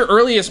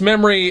earliest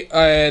memory?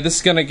 This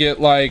is gonna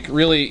get like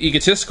really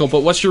egotistical,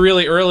 but what's your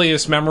really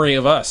earliest memory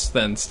of us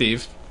then,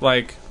 Steve?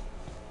 Like,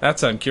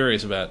 that's what I'm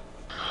curious about.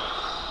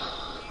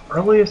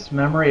 Earliest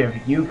memory of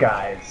you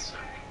guys.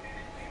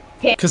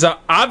 Because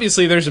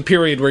obviously there's a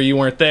period where you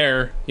weren't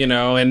there,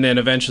 and then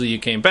eventually you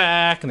came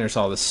back, and there's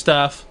all this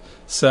stuff.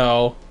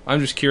 So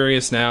I'm just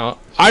curious now.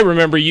 I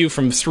remember you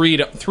from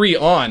 3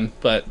 on,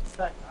 but.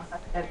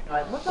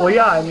 Well,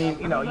 yeah, I mean,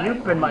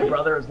 you've been my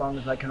brother as long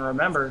as I can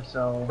remember,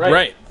 so...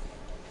 Right.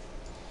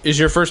 Is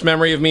your first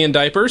memory of me in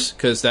diapers?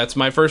 Because that's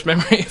my first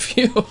memory of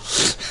you.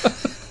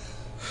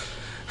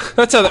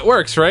 That's how that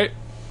works, right?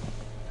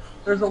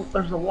 There's a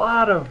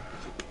lot of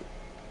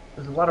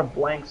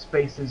blank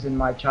spaces in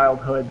my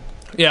childhood.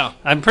 Yeah.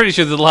 I'm pretty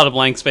sure there's a lot of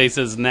blank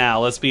spaces now,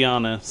 let's be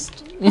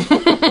honest.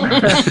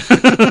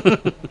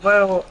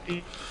 Well,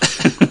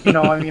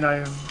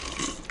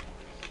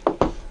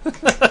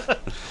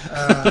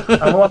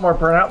 I'm a lot more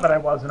burnt out than I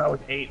was when I was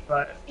 8,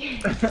 but... a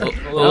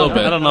little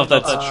bit. I don't know if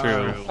that's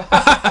true.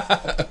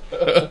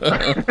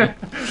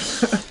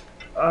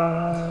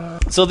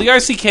 So the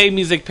RCK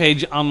music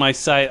page on my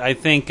site, I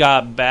think,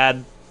 got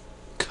bad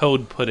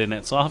code put in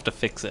it, so I'll have to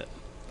fix it.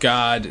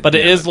 God. But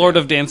it is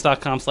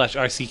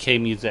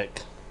lordofdance.com/RCKmusic.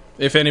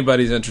 If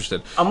anybody's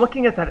interested. I'm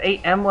looking at that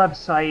 8M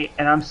website,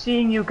 and I'm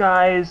seeing you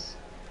guys,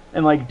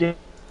 and like,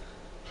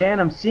 Dan,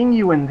 I'm seeing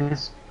you in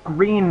this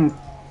green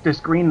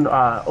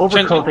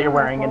overcoat that you're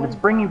wearing, and it's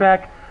bringing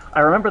back... I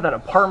remember that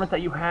apartment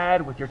that you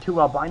had with your 2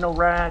 albino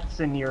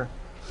rats and your...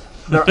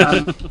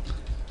 I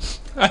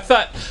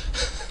thought...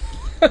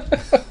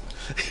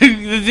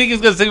 You think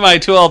he's going to sing my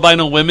 2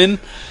 albino women?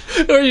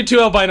 Or your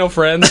 2 albino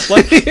friends?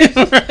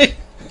 Right.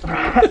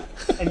 I'm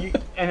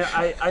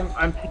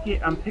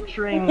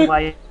picturing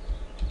like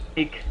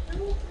it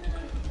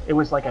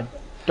was like a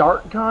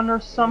dart gun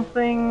or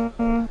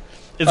something.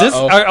 Is this?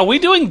 Are we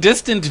doing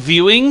distant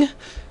viewing?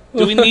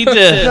 Do we need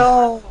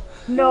to?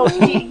 No.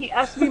 He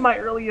asked me my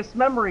earliest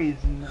memories.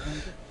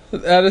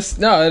 That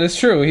is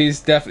true.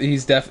 He's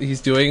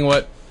doing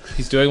what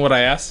I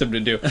asked him to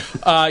do.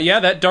 Yeah,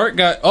 that dart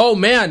gun. Oh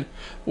man,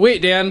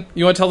 wait, Dan,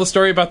 you want to tell the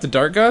story about the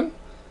dart gun?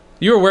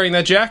 You were wearing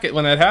that jacket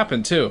when that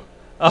happened too.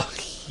 Oh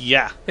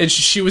yeah. And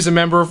she was a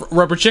member of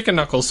Rubber Chicken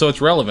Knuckles, so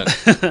it's relevant.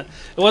 It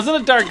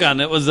wasn't a dart gun.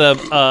 It was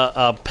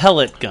a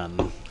pellet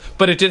gun.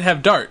 But it did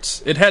have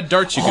darts. It had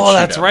darts you could shoot. Oh,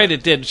 that's right.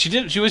 It did.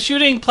 She was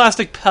shooting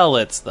plastic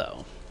pellets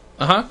though.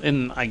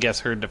 In I guess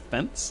her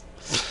defense.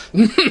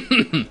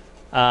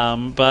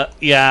 But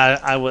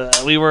yeah,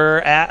 we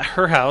were at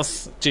her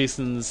house,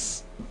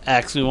 Jason's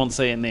ex. We won't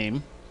say a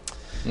name,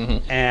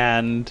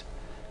 and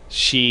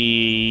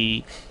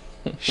she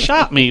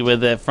shot me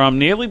with it from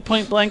nearly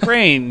point blank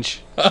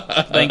range.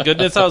 Thank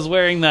goodness I was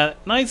wearing that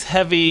nice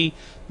heavy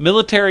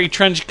military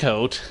trench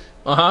coat,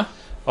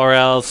 or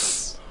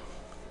else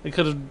it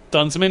could have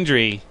done some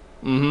injury.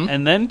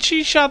 And then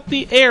she shot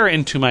the air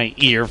into my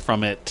ear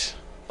from it.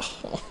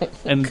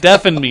 And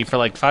deafened me for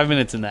like 5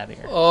 minutes in that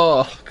ear.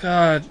 Oh,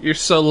 God. You're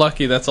so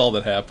lucky that's all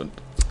that happened.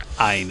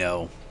 I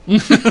know.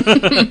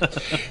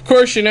 Of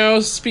course,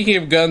 speaking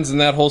of guns and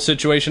that whole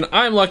situation,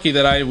 I'm lucky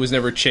that I was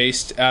never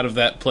chased out of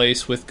that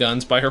place with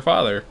guns by her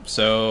father.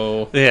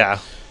 So... Yeah.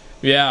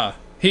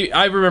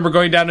 I remember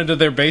going down into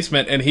their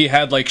basement, and he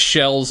had like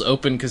shells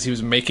open because he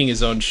was making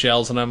his own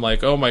shells, and I'm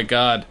like, oh my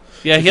god.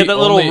 Yeah, he had that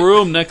little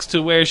room next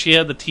to where she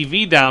had the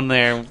TV down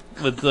there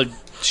with the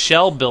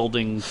shell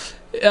building.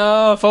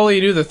 If only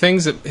you knew the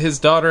things that his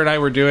daughter and I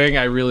were doing,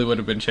 I really would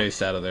have been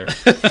chased out of there.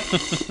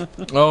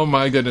 Oh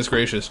my goodness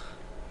gracious.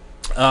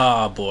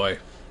 Oh boy.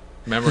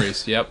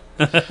 Memories, yep.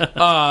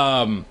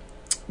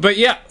 But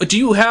yeah, do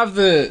you have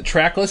the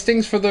track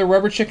listings for the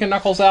Rubber Chicken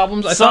Knuckles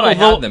albums? I thought I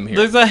had them here.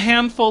 There's a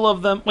handful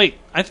of them. Wait,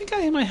 I think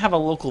I might have a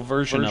local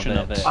version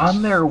of it.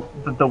 On the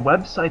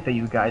website that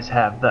you guys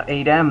have, the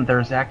 8M,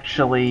 there's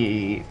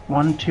actually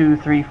 1, 2,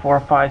 3, 4,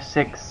 5,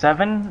 6,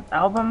 7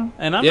 album.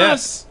 And I'm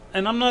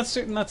not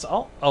certain that's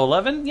all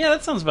 11. Yeah,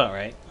 that sounds about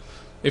right.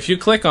 If you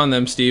click on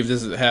them, Steve,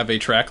 does it have a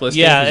track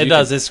listing? Yeah, it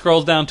does. It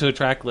scrolls down to a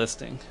track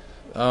listing.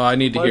 Oh, I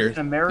need to hear. An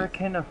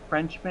American, a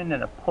Frenchman,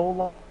 and a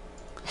Polak.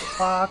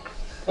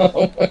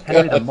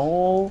 Henry the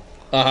Mole.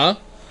 Let's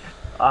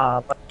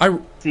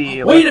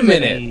see. Wait a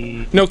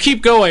minute. No,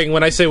 keep going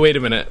when I say wait a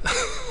minute.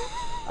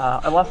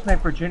 I lost my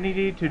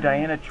virginity to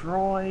Diana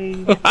Troy.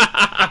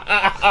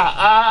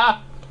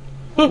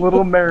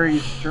 Little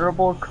Mary's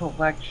Gerbil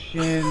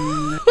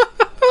Collection.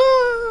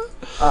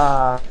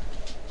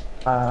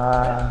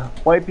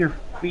 Wipe your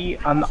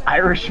feet on the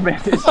Irishman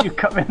as you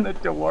come in the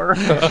door.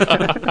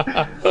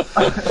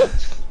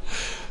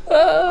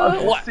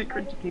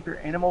 Secret to keep your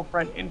animal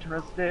friend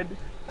interested.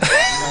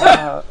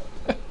 Pop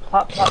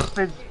Pop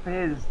Fizz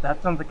Fizz.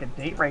 That sounds like a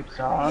date rape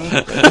song.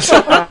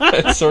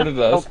 It sort of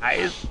does. Oh,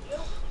 guys,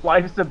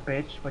 life's a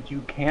bitch, but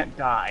you can't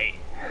die.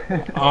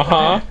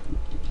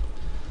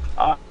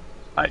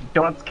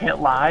 Donuts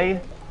Can't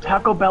Lie.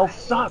 Taco Bell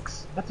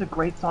Sucks. That's a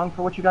great song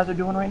for what you guys are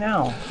doing right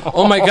now.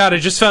 Oh my god, I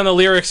just found the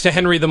lyrics to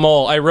Henry the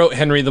Mole. I wrote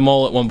Henry the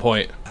Mole at one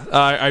point.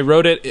 I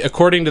wrote it,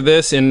 according to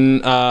this, in,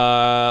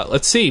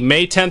 let's see,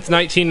 May 10th,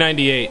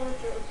 1998.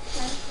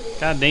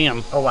 God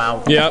damn. Oh,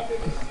 wow. Yep.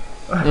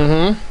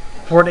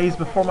 4 days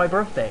before my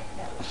birthday.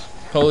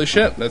 Holy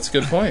shit, that's a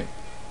good point.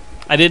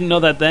 I didn't know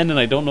that then, and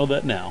I don't know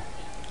that now.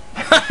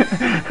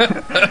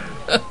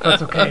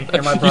 That's okay.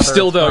 You're my brother. You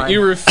still don't.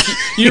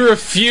 You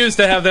refuse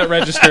to have that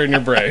register in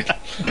your brain.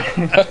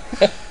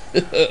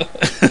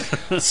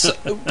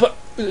 But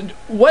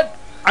what?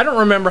 I don't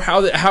remember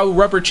how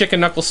Rubber Chicken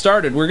Knuckles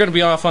started. We're going to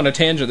be off on a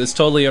tangent that's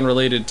totally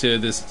unrelated to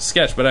this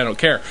sketch, but I don't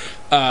care.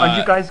 Aren't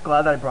you guys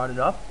glad that I brought it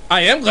up?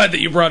 I am glad that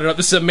you brought it up.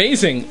 This is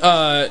amazing.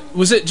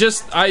 Was it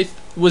just I'm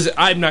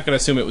not going to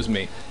assume it was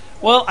me.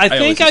 Well, I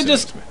think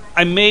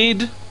I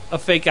made a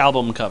fake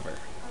album cover.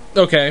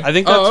 Okay. I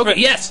think that's okay.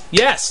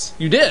 Yes,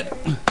 you did.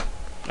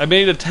 I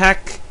made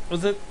Attack.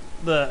 Was it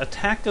the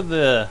Attack of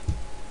the?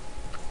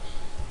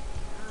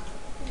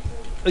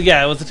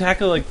 Yeah, it was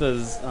Attack of like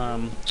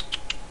the.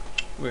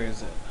 Where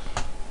is it?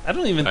 I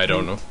don't even. I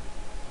don't know.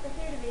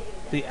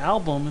 The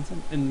album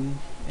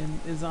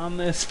is on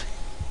this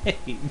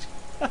page.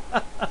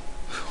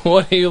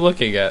 What are you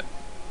looking at?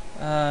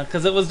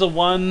 Because it was the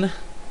one.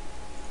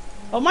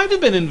 Oh, it might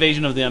have been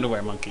Invasion of the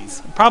Underwear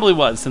Monkeys. It probably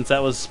was, since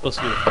that was supposed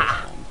to be the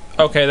first one.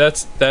 Okay,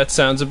 that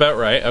sounds about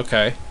right.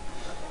 Okay.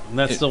 And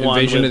that's the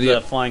one with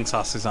the flying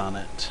saucers on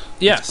it.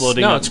 Yes,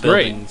 no, it's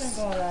great.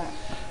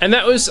 And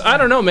that was, I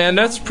don't know, man,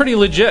 that's pretty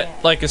legit.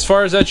 Like, as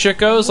far as that shit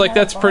goes, like,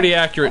 that's pretty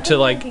accurate to,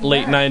 like,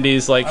 late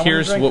 90s. Like,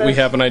 here's what we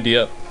have an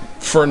idea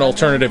for an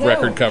alternative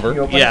record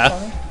cover.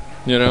 Yeah.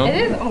 You know? It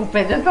is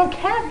open. There's no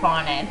cap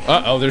on it.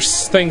 Uh-oh,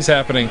 there's things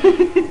happening.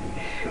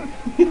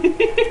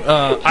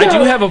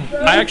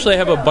 I actually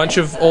have a bunch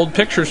of old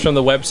pictures from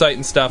the website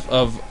and stuff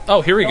of,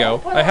 oh, here we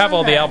go. I have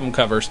all the album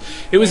covers.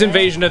 It was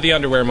Invasion of the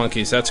Underwear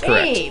Monkeys, that's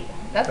correct. Babe,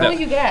 that's all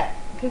you get.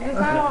 Because it's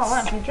not all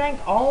at once. We drank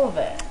all of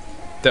it.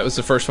 That was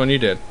the first one you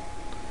did.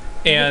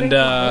 And,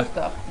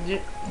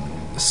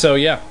 so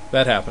yeah,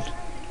 that happened.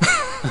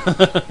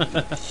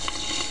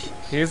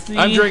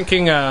 I'm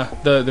drinking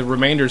the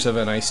remainders of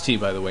an iced tea,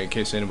 by the way, in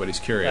case anybody's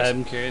curious.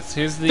 I'm curious.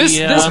 Here's the this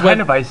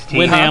kind of iced tea.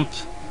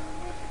 Winamp.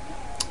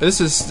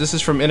 This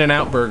is from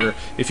In-N-Out Burger.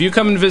 If you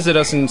come and visit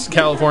us in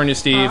California,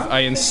 Steve,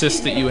 I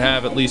insist that you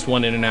have at least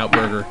one In-N-Out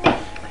Burger.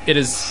 It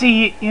is.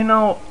 See, you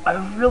know,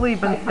 I've really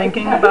been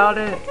thinking about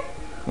it,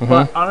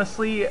 but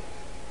honestly,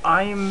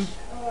 I'm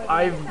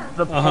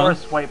the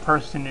poorest white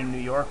person in New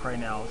York right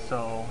now,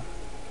 so.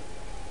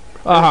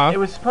 It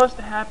was supposed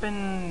to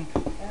happen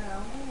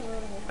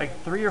like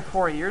 3 or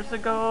 4 years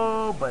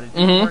ago, but it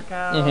didn't work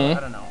out. I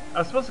don't know. I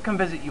was supposed to come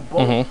visit you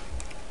both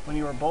when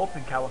you were both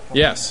in California.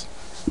 Yes.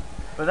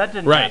 But that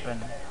didn't happen.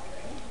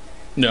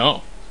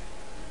 No.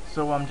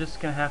 So I'm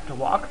just going to have to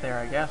walk there,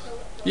 I guess.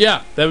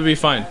 Yeah, that would be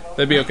fine.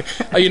 That'd be okay.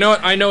 You know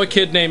what? I know a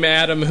kid named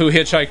Adam who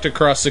hitchhiked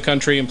across the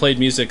country and played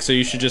music, so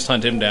you should just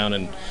hunt him down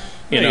and,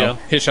 you know,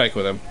 hitchhike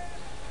with him.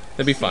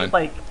 That'd be fine.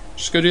 Like,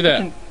 just go do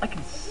that. I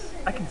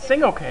can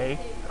sing okay.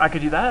 I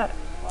could do that.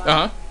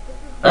 All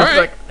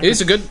right.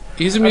 He's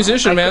a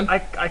musician, man.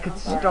 I could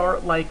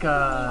start like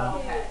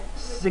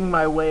sing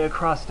my way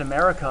across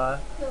America.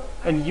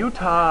 In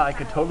Utah, I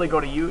could totally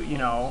go to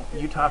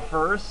Utah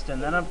first,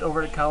 and then up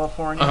over to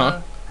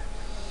California.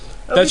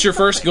 That's your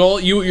first goal.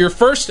 Your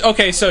first.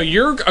 Okay, so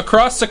your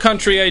across the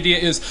country idea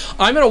is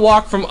I'm going to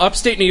walk from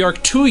upstate New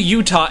York to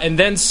Utah and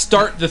then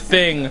start the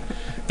thing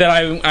that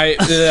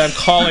I'm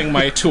calling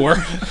my tour.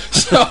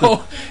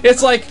 So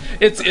it's like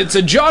it's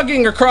a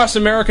jogging across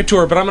America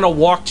tour, but I'm going to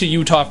walk to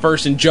Utah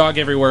first and jog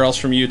everywhere else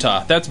from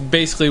Utah. That's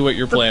basically what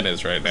your plan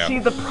is right now. See,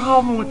 the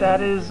problem with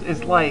that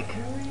is like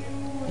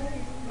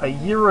a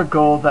year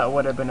ago that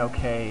would have been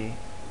okay.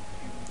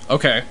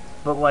 Okay.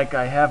 But like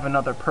I have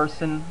another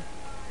person.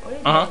 What are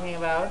you talking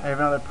about? I have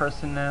another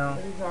person now.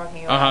 What are you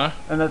talking about?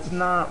 And that's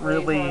not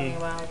really. What are you talking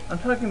about? I'm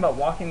talking about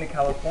walking to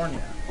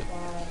California.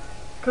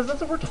 Because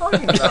that's what we're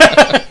talking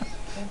about.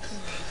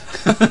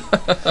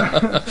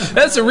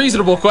 That's a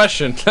reasonable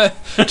question. To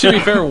be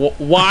fair,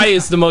 why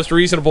is the most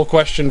reasonable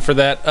question for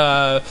that?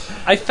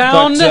 I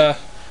found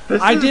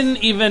I didn't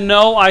even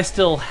know I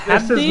still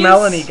had This these. is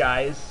Melanie,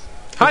 guys.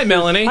 Hi,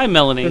 Melanie. Hi,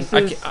 Melanie.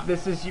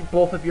 This is you,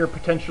 both of your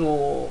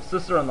potential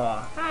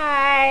sister-in-law.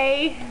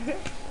 Hi.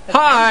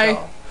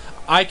 Hi.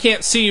 I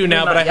can't see you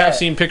now, Not but I have yet.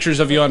 seen pictures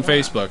of you on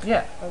Facebook.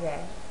 Yeah. Okay.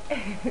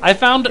 I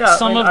found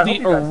some I of hope the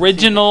you guys see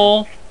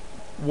original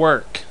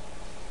work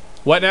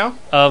What now?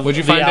 of What'd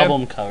you the find, Deb?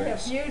 album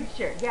covers.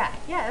 Future. Yeah,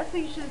 that's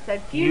what you should have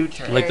said.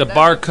 Future. Like the That's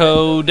what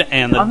barcode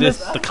and the On this-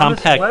 disc, on the this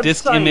compact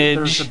disc website, image.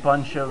 There's a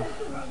bunch of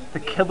the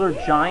killer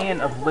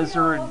giant of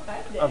lizard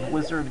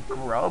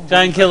grub.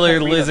 Giant I killer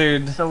can't read it.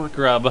 lizard So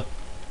grub.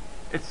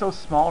 it's so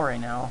small right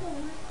now.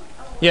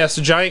 Yeah,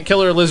 so Giant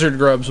Killer Lizard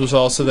Grubs was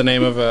also the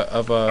name of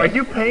a. Are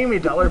you paying me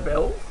dollar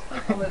bills?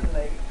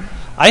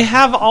 I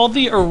have all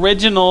the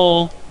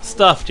original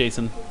stuff,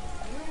 Jason,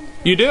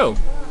 You do.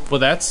 Well,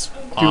 that's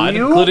odd.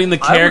 you? including the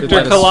I would character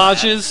let us-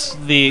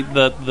 collages,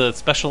 the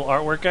special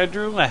artwork I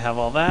drew. I have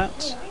all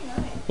that.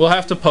 We'll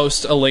have to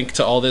post a link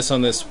to all this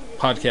on this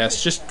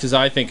podcast just because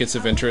I think it's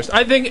of interest.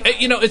 I think,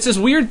 it's this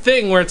weird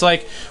thing where it's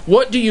like,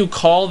 what do you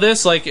call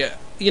this? Like,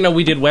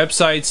 we did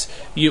websites,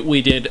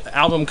 we did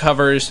album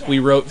covers, we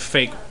wrote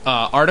fake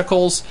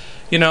articles.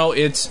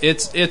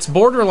 It's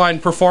borderline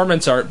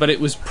performance art, but it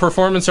was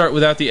performance art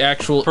without the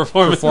actual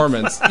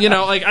performance. I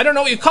don't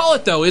know what you call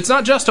it, though. It's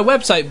not just a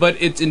website, but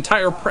its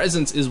entire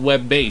presence is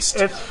web-based.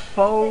 It's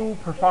faux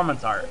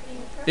performance art.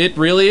 It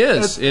really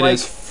is.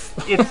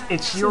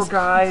 It's your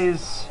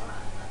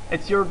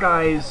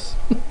guys'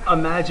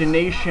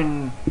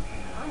 imagination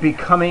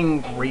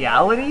becoming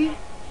reality.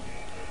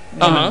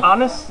 And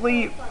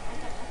honestly,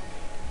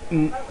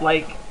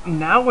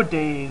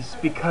 nowadays,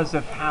 because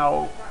of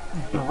how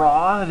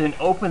broad and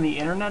open the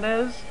internet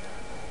is,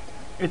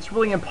 it's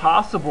really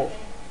impossible.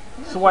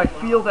 So I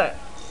feel that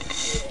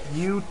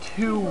you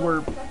two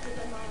were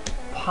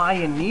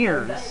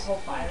pioneers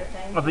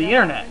of the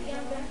internet.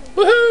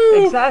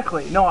 Woohoo!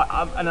 Exactly. No,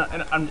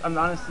 I'm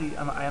honestly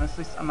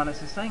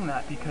saying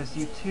that because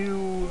you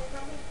two,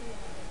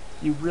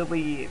 you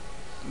really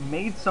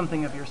made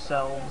something of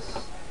yourselves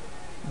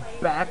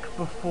back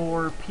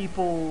before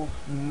people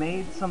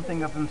made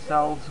something of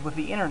themselves with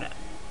the internet.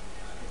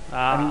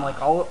 I mean,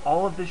 like all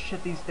of this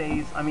shit these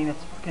days. I mean,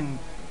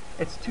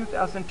 it's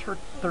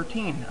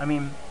 2013. I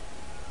mean,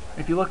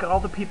 if you look at all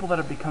the people that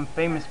have become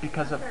famous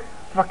because of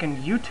fucking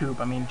YouTube.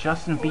 I mean,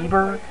 Justin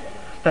Bieber,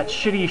 that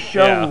shitty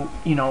show.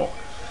 Yeah.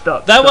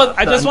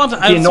 I just want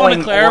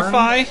to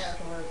clarify.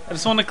 I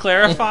just want to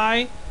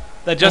clarify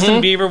that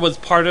Justin Bieber was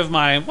part of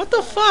my "what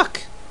the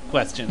fuck"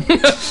 question.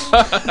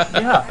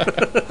 Yeah,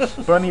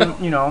 but I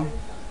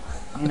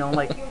mean,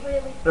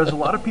 like, there's a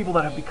lot of people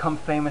that have become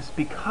famous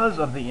because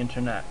of the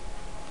internet,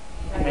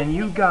 and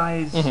you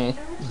guys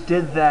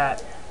did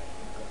that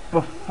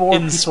before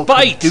people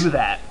could do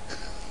that.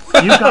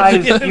 You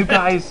guys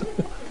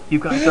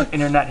are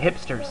internet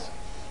hipsters.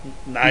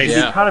 Nice. You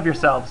should be proud of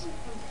yourselves.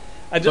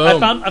 I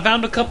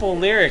found a couple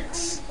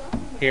lyrics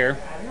here.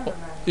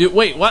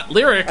 Wait, what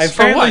lyrics? I For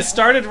apparently what?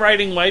 started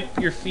writing "Wipe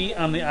Your Feet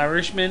on the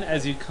Irishman"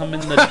 as you come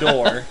in the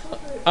door.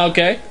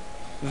 Okay.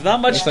 There's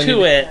not much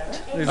to it.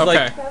 There's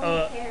Okay.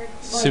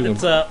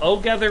 it's "Oh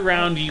gather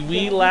round ye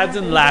wee lads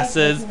and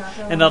lasses,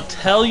 and I'll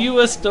tell you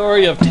a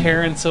story of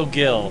Terence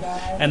O'Gill,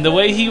 and the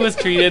way he was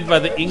treated by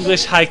the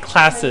English high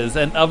classes,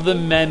 and of the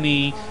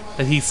many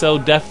that he so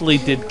deftly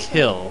did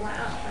kill.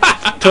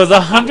 'Twas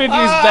 100 years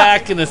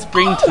back in the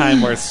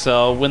springtime or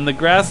so, when the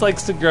grass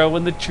likes to grow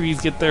when the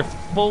trees get their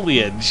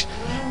foliage.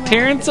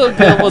 Terence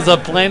O'Gill was a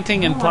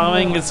planting and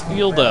plowing his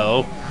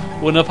field-o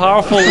when a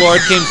powerful lord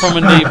came from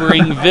a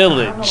neighboring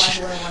village.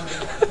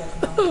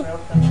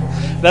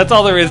 That's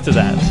all there is to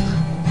that.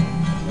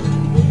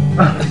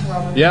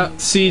 Yeah,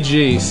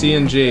 CG,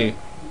 CNG.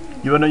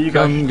 You wanna know you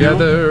guys Come should do?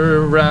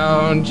 gather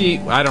around ye.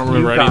 I don't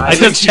remember anything. I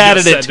just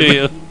chatted it to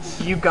you.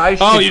 You guys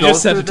should Oh, you go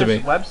just sent through it to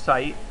this me.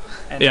 website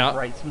and Yeah.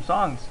 write some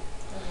songs.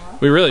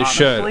 We really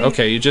should. Honestly?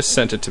 Okay, you just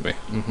sent it to me.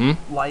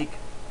 Mm-hmm. Like,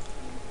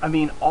 I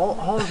mean, all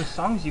of the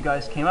songs you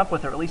guys came up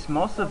with, or at least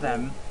most of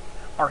them,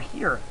 are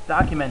here,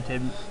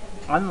 documented,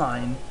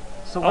 online.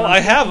 So Oh, what I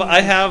I'm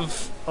have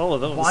thinking all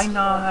of those. is,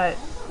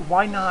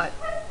 why not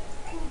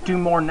do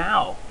more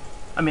now?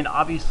 I mean,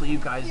 obviously you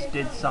guys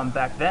did some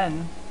back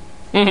then.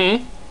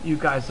 Mm-hmm. You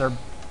guys are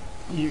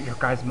Your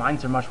guys'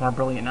 minds are much more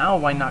brilliant now.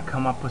 Why not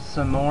come up with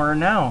some more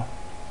now?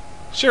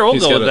 Sure, we'll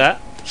go with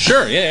that.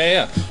 Sure,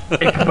 yeah.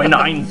 Ich bin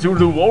ein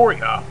Zulu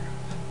warrior.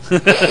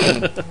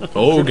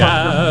 Oh,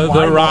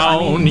 gather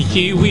round,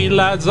 ye wee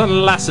lads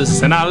and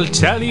lasses, and I'll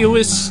tell you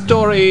a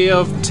story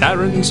of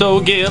Terence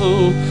O'Gill.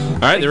 All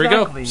right, there we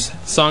go.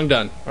 Song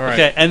done. All right.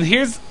 Okay, and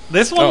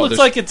this one looks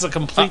like it's a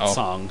complete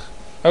song.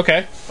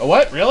 Okay. A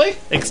what? Really?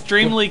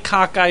 Extremely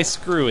cockeye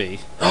screwy.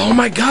 Oh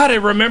my God! I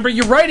remember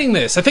you writing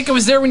this. I think I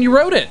was there when you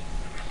wrote it.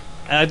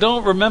 And I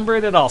don't remember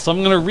it at all, so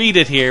I'm going to read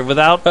it here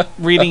without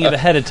reading it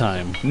ahead of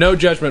time. No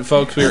judgment,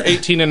 folks. We were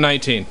 18 and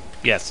 19.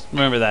 Yes,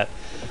 remember that.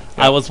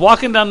 I was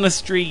walking down the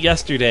street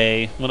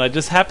yesterday when I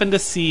just happened to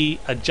see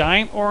a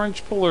giant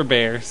orange polar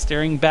bear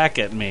staring back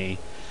at me.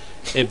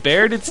 It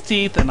bared its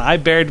teeth and I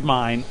bared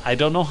mine. I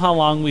don't know how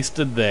long we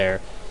stood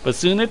there, but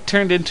soon it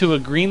turned into a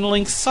green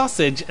lynx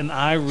sausage and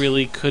I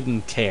really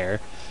couldn't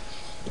care.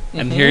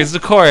 And here's the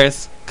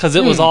chorus, because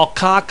it was all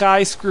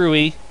cockeye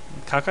screwy.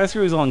 Cockeye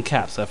screwy is all in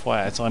caps,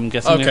 FYI, so I'm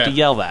guessing you have to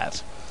yell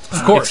that.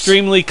 Of course.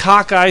 Extremely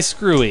cockeye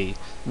screwy.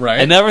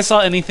 Right. I never saw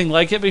anything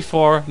like it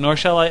before, nor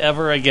shall I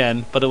ever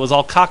again, but it was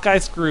all cockeye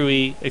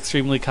screwy,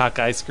 extremely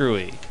cockeye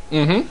screwy.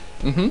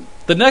 The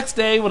next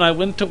day when I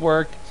went to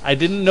work, I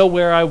didn't know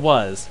where I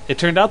was. It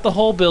turned out the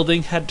whole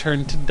building had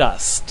turned to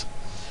dust.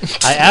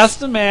 I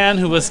asked a man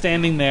who was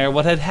standing there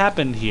what had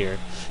happened here.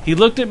 He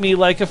looked at me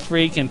like a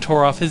freak and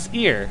tore off his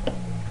ear.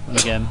 And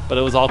again, but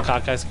it was all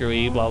cockeye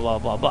screwy, blah, blah,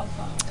 blah, blah.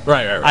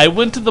 Right. I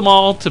went to the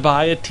mall to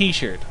buy a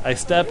t-shirt. I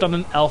stepped on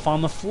an elf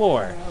on the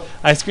floor.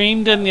 I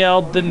screamed and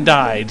yelled, then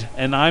died,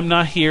 and I'm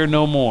not here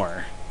no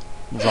more.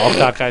 It was all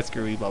cockeye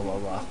screwy, blah, blah,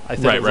 blah. I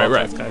said it was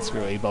all cockeye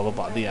screwy, blah, blah,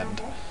 blah, the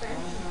end.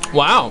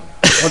 Wow.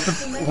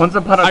 Once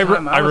upon a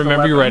time, I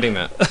remember 11. you writing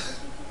that.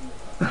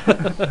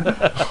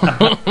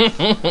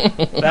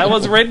 That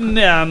was written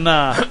on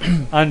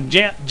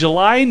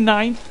July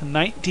 9th,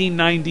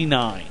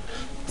 1999.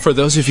 For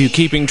those of you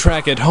keeping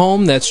track at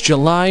home, that's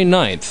July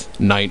 9th,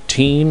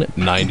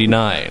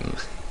 1999.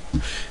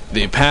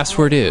 The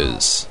password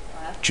is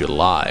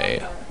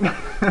July.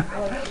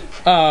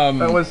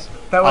 That was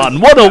on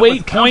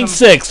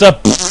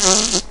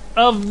 108.6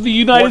 of the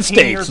United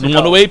States.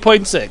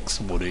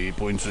 108.6.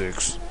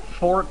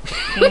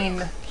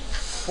 108.6.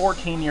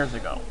 14 years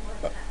ago.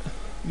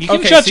 You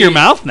can shut your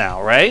mouth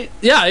now, right?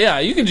 Yeah.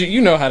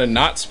 You know how to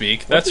not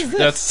speak.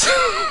 That's.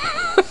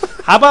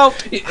 How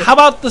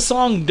about the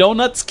song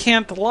 "Donuts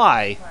Can't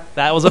Lie"?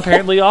 That was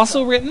apparently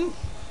also written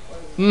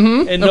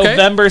in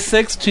November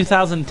 6,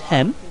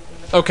 2010.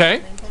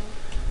 Okay.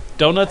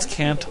 Donuts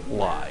Can't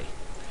Lie.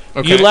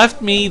 Okay. You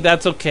left me,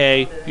 that's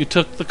okay. You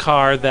took the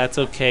car, that's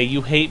okay.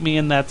 You hate me,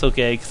 and that's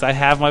okay, because I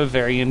have my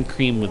Bavarian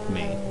cream with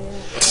me.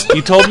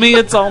 You told me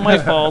it's all my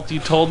fault. You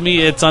told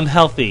me it's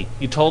unhealthy.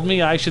 You told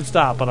me I should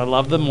stop, but I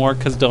love them more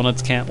because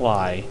donuts can't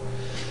lie.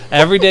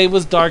 Every day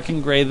was dark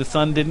and gray. The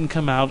sun didn't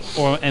come out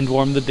and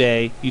warm the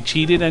day. You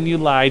cheated and you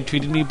lied,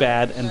 treated me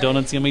bad, and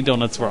donuts, yummy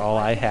donuts, were all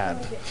I had.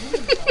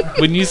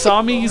 When you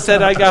saw me, you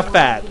said I got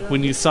fat.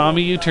 When you saw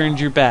me, you turned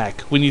your back.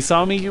 When you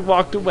saw me, you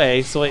walked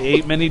away, so I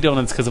ate many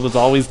donuts because it was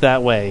always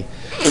that way.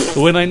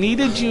 When I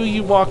needed you,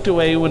 you walked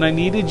away. When I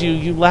needed you,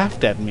 you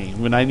laughed at me.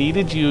 When I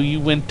needed you,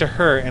 you went to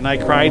her, and I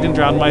cried and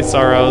drowned my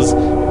sorrows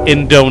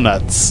in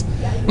donuts.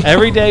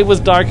 Every day was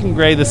dark and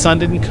gray. The sun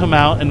didn't come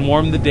out and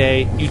warm the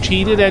day. You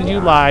cheated and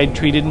you lied,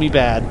 treated me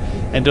bad,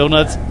 and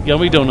donuts,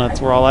 yummy donuts,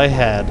 were all I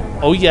had.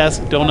 Oh yes,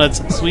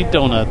 donuts, sweet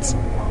donuts,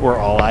 were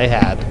all I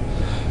had.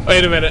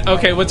 Wait a minute.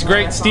 Okay, what's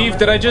great, Steve?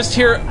 Did I just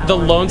hear the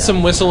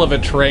lonesome whistle of a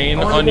train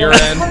on your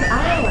end?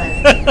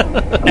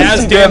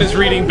 As Dan is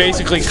reading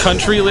basically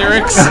country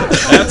lyrics?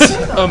 That's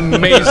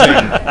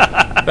amazing.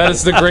 That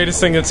is the greatest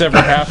thing that's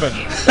ever happened.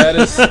 That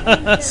is...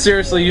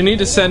 Seriously, you need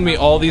to send me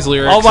all these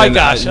lyrics. Oh my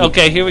gosh.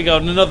 Okay, here we go.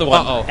 Another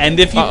one. Uh-oh.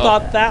 And if you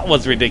thought that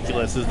was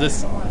ridiculous, is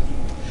this...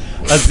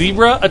 A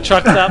zebra, a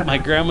truck stop, my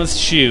grandma's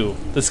shoe.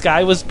 The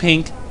sky was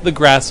pink, the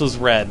grass was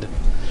red.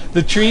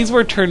 The trees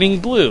were turning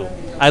blue.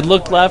 I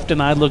looked left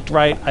and I looked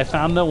right. I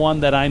found no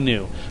one that I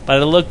knew. But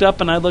I looked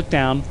up and I looked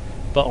down,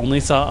 but only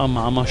saw a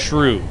mama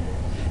shrew.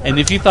 And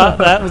if you thought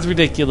that was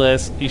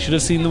ridiculous, you should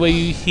have seen the way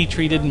he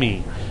treated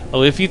me.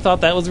 Oh, if you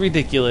thought that was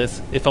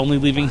ridiculous, if only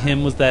leaving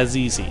him was that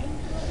easy.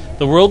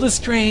 The world is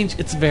strange,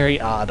 it's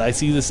very odd. I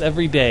see this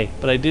every day,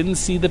 but I didn't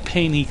see the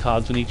pain he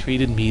caused when he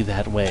treated me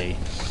that way.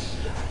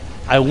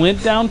 I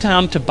went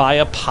downtown to buy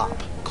a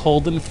pop,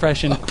 cold and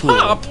fresh and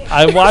cool.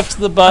 I watched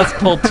the bus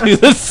pull to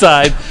the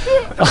side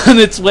on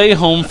its way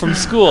home from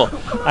school.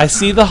 I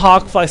see the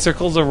hawk fly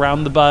circles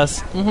around the bus,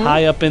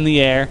 high up in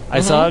the air.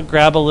 I saw it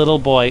grab a little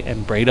boy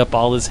and braid up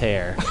all his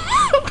hair.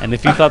 And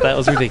if you thought that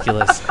was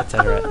ridiculous,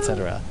 etc.,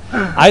 etc.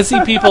 I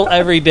see people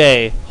every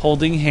day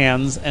holding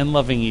hands and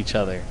loving each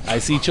other. I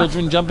see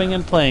children jumping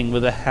and playing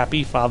with a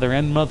happy father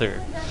and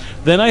mother.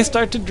 Then I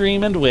start to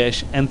dream and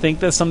wish and think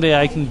that someday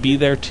I can be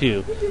there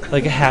too,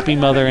 like a happy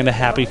mother and a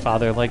happy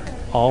father, like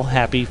all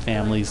happy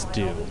families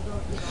do.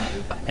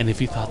 And if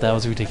you thought that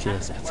was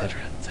ridiculous,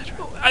 etc.,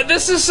 etc.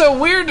 This is so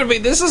weird to me.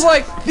 This is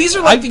like... These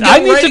are like... I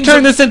need to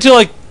turn this into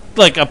like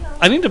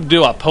I need to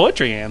do a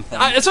poetry anthem.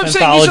 That's what I'm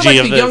saying. These are anthology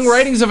like the of young this.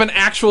 writings of an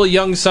actual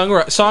young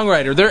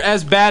songwriter. They're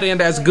as bad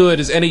and as good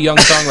as any young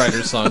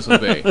songwriter's songs will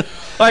be.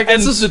 Like,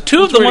 And so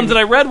two of the ones that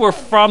I read were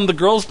from the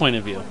girls' point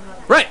of view.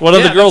 Right. One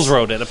of the girls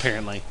wrote it,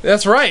 apparently.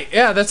 That's right.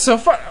 Yeah, that's so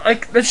fun.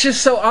 Like, that's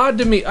just so odd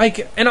to me.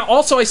 Like, and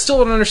also, I still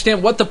don't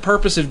understand what the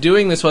purpose of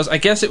doing this was. I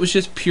guess it was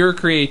just pure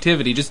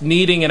creativity, just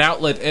needing an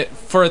outlet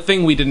for a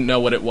thing we didn't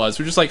know what it was.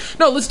 We're just like,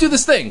 no, let's do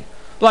this thing.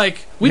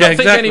 Like, we don't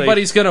think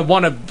anybody's gonna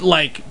want to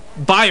like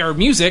buy our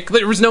music.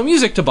 There was no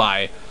music to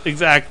buy.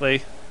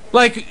 Exactly.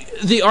 Like,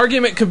 the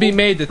argument could be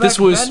made that this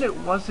Back was. then it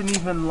wasn't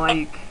even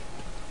like.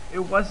 It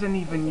wasn't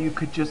even you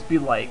could just be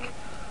like.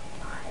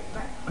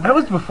 That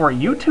was before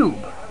YouTube.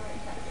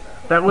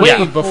 That was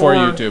before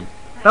YouTube.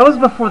 That was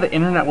before the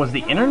internet was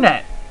the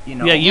internet. You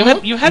know. Yeah,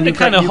 you had to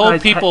kind of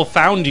hope people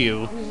found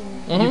you.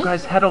 You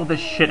guys had all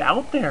this shit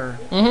out there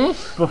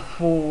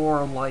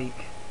before like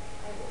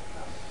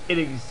it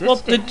existed. Well,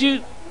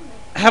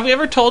 have we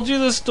ever told you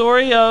the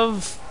story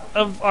of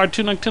our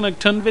Tunuk Tunuk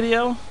Tun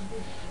video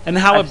and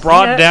how it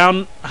brought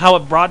down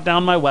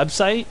my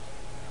website?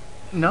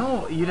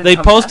 No, you didn't. They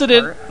tell posted me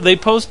it. that part. They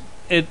post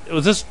it.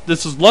 This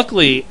was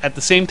luckily at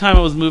the same time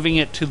I was moving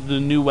it to the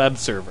new web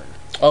server.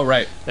 Oh,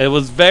 right. It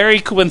was very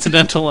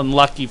coincidental and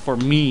lucky for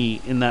me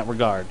in that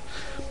regard.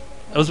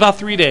 It was about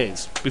 3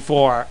 days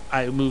before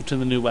I moved to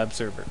the new web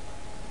server.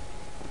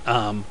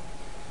 Our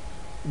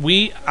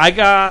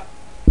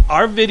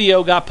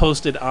video got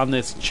posted on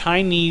this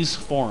Chinese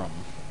forum.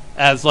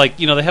 As like,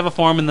 they have a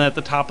forum and then at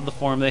the top of the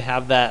forum they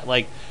have that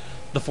like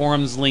the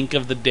forum's link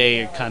of the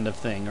day kind of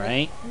thing,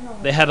 right?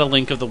 They had a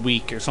link of the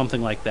week or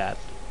something like that.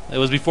 It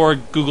was before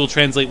Google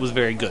Translate was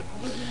very good.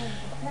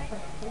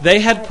 They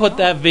had put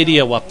that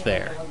video up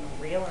there.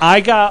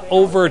 I got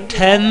over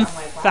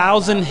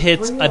 10,000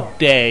 hits a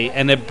day,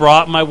 and it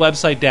brought my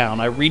website down.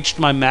 I reached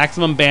my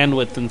maximum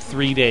bandwidth in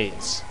 3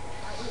 days.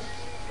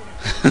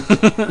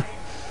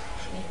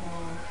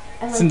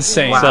 It's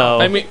insane.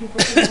 So, I mean,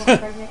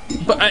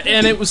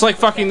 and it was like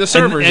fucking the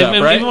servers up,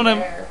 right? Even when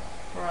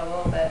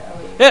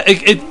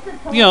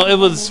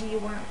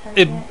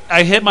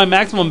I hit my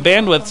maximum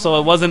bandwidth, so I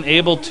wasn't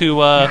able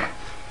to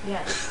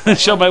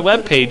show my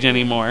web page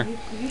anymore.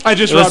 I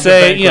just it was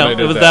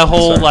that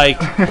whole Sorry. like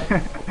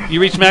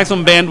you reach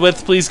maximum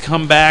bandwidth, please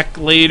come back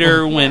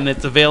later when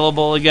it's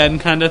available again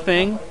kind of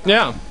thing.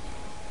 Yeah.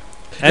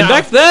 And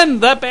back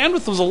then that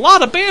bandwidth was a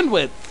lot of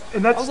bandwidth.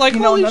 And that's I was like,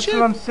 holy that's shit.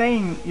 What I'm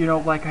saying.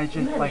 Like I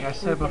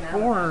said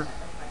before,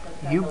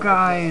 you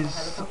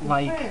guys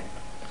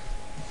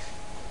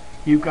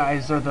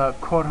are the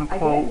quote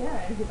unquote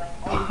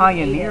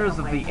pioneers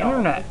of the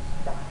internet.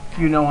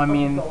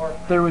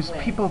 There was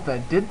people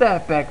that did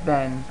that back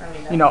then.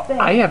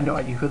 I have no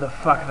idea who the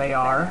fuck they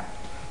are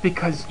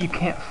because you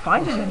can't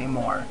find it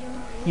anymore.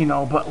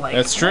 But like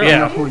that's true. I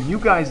know who you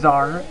guys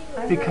are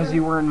because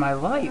you were in my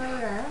life.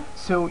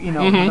 So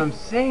what I'm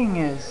saying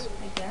is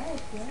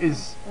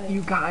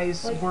you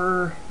guys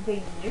were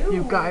the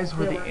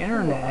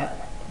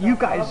internet. You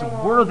guys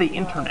were the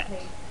internet.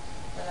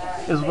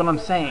 Is what I'm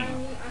saying.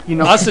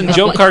 Us and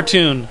Joe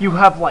Cartoon. You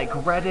have like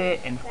Reddit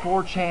and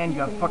 4chan.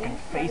 You have fucking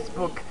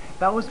Facebook.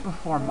 That was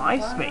before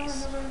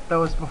MySpace. That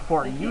was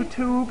before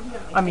YouTube.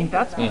 I mean,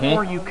 that's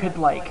before you could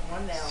like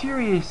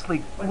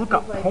seriously look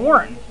up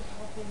porn.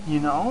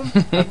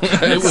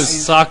 It was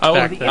sucked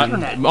back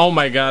then. Oh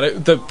my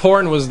god, the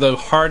porn was the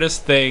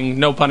hardest thing,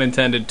 no pun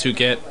intended, to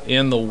get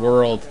in the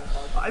world.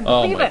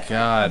 Oh my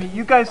god! I mean,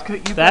 you guys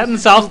could and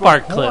South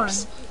Park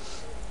clips.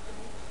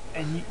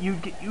 And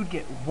you'd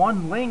get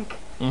one link,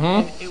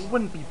 and it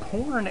wouldn't be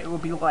porn. It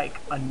would be like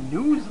a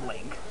news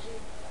link.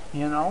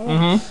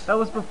 That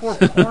was before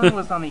porn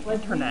was on the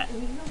internet.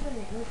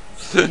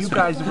 You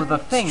guys were the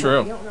thing. It's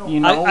true.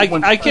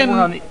 I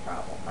can.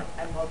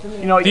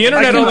 The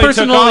internet only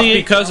took off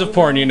because of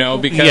porn,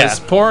 because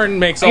porn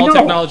makes all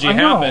technology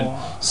happen.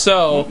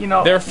 So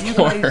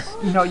therefore,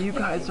 you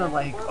guys are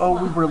like,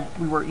 oh,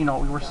 we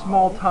were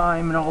small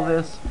time and all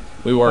this.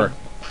 We were. But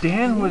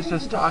Dan was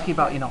just talking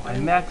about, I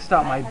maxed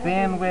out my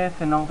bandwidth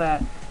and all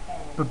that.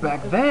 But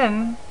back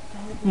then,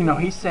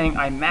 he's saying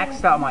I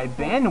maxed out my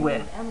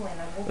bandwidth.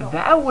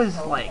 That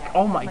was like,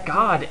 oh my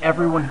god,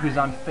 everyone who's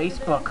on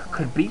Facebook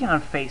could be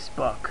on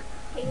Facebook.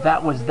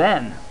 That was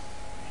then.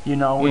 10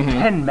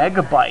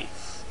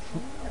 megabytes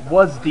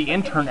was the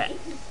internet.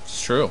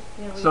 It's true.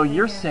 So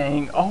you're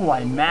saying, oh,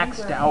 I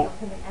maxed out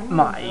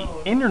my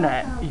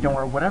internet,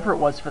 or whatever it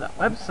was for that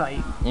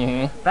website.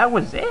 That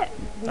was it.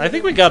 I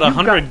think we got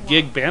 100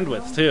 gig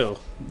bandwidth too.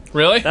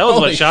 Really? That was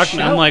what shocked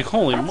me. I'm like,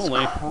 holy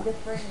moly.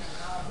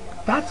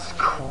 That's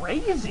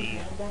crazy.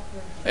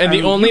 And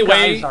the only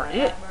way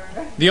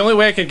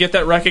I could get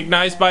that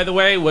recognized, by the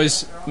way,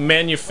 was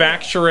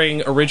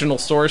manufacturing original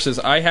sources.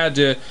 I had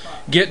to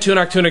get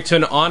Tunuk Tunuk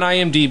Tun on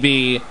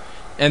IMDb,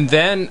 and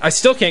then I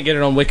still can't get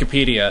it on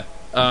Wikipedia.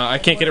 I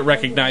can't get it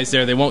recognized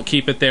there. They won't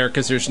keep it there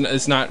because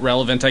it's not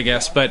relevant, I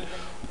guess. But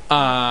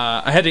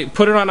I had to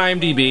put it on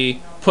IMDb,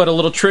 put a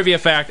little trivia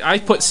fact. I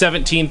put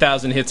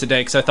 17,000 hits a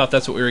day because I thought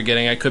that's what we were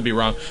getting. I could be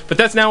wrong. But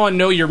that's now on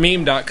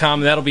knowyourmeme.com,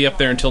 and that'll be up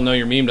there until Know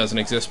Your Meme doesn't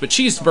exist. But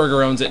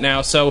Cheeseburger owns it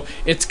now, so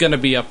it's going to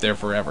be up there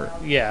forever.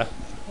 Yeah.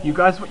 You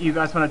guys want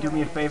to do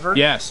me a favor?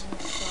 Yes.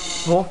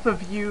 Both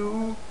of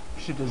you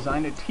should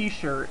design a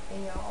T-shirt,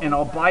 and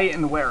I'll buy it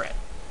and wear it.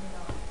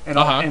 And,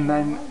 and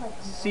then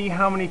see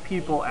how many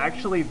people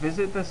actually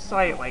visit the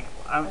site. Like,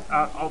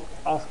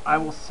 I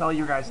will sell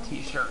you guys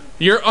T-shirt.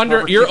 You're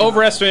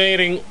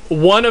overestimating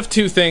one of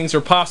two things,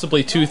 or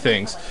possibly two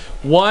things.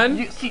 One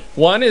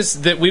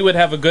is that we would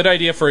have a good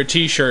idea for a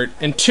T-shirt,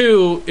 and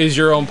two is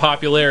your own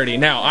popularity.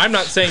 Now, I'm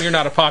not saying you're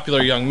not a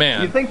popular young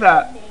man. You think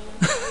that?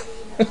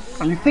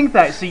 You think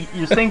that? See,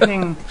 you're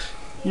thinking.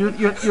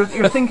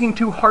 You're thinking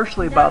too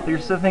harshly about this. You're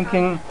still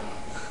thinking,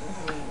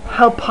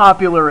 how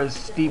popular is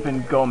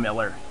Stephen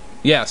Gomiller?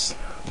 Yes.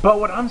 But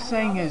what I'm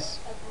saying is,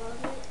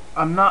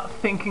 I'm not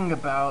thinking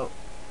about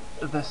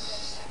the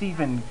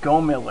Stephen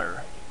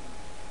Gomiller.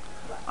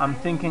 I'm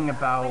thinking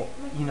about,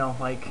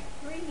 like,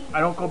 I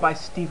don't go by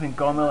Stephen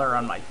Gomiller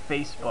on my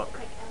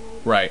Facebook.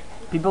 Right.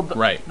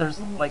 Right.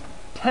 There's like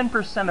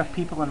 10% of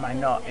people in my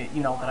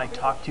that I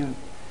talk to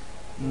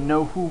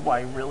know who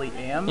I really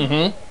am.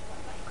 Mm-hmm.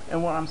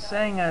 And what I'm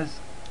saying is,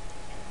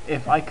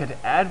 if I could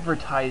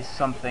advertise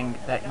something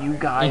that you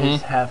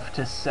guys have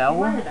to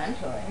sell,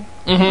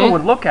 people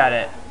would look at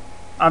it.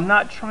 I'm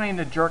not trying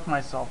to jerk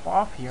myself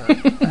off here.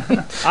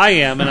 I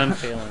am, and I'm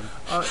failing.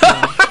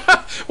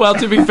 Well,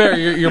 to be fair,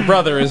 your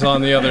brother is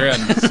on the other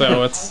end,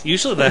 so it's...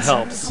 Usually that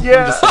helps.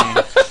 Yeah.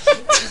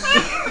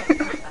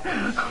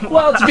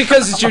 Well, it's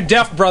because it's your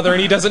deaf brother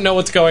and he doesn't know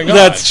what's going on.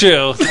 That's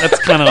true. That's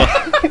kind of...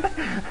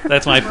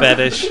 That's my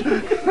fetish.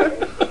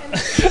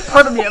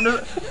 Pardon me,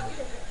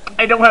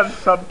 I don't have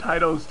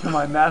subtitles to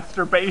my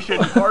masturbation,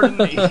 pardon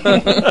me.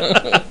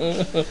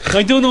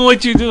 I don't know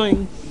what you're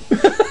doing.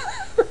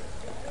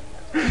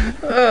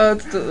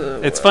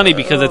 It's funny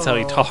because that's how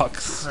he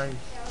talks.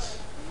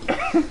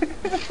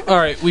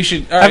 Alright, we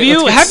should... Have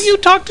you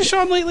talked to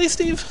Sean lately,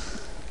 Steve?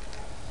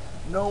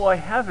 No, I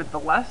haven't. The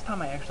last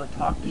time I actually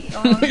talked to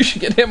Sean... We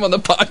should get him on the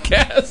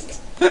podcast.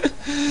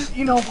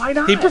 Why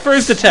not? He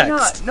prefers to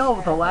text. No,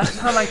 the last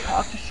time I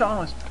talked to Sean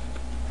was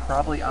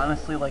probably,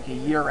 honestly, like a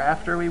year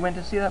after we went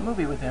to see that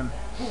movie with him.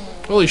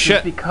 Holy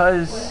shit.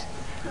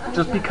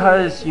 Just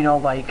because,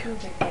 like,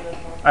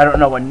 I don't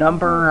know a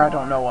number, I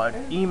don't know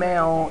an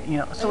email,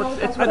 so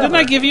it's whatever. Didn't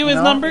I give you his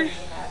number?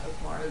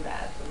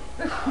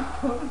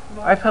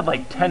 I've had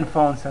like 10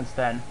 phones since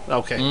then.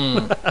 Okay.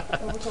 Do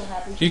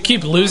you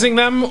keep losing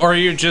them, or are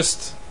you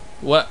just...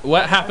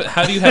 What happened?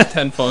 How do you have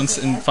 10 phones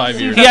in 5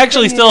 years? He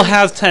actually still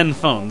has 10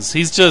 phones.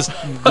 He's just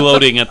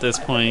gloating at this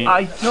point.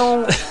 I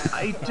don't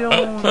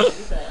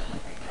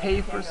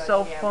pay for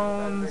cell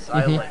phones.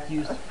 I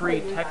use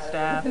free text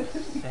apps,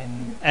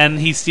 and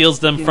he steals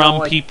them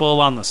from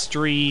people on the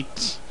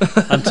street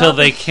until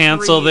they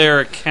cancel their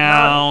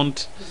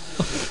account.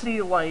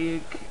 See,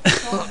 like,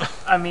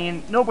 I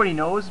mean, nobody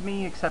knows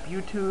me except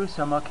you two,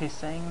 so I'm okay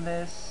saying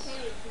this.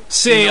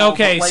 See, I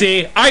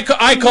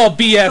call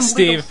BS,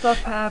 Steve. Stuff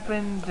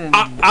happened. And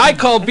I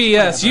call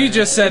BS. You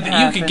just said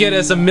that you could get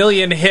us 1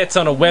 million hits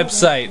on a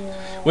website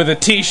with a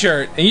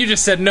T-shirt, and you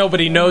just said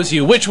nobody knows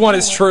you. Which one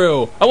is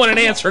true? I want an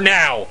answer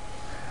now.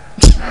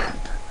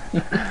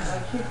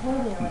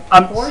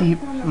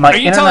 My are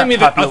you telling me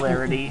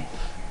popularity,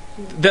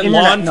 that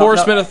law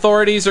enforcement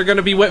authorities are going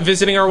to be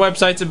visiting our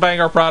websites and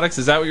buying our products?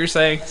 Is that what you're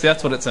saying? See,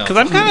 that's what it sounds.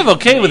 Because I'm kind of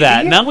okay with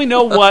that. Now we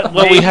know what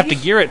we have to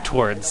gear it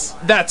towards.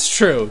 That's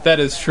true. That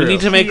is true. We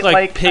need to make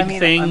pig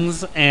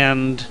things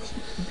and...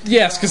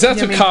 Yes, because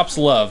that's what cops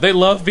love. They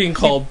love being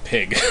called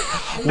pig.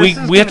 we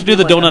have to do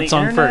the donut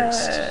song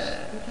first.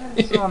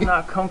 So I'm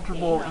not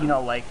comfortable,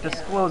 like,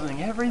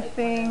 disclosing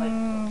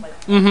everything.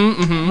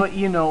 But,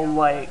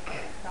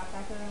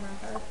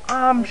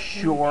 I'm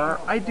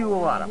sure I do a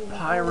lot of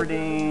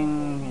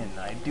pirating, and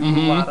I do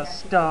a lot of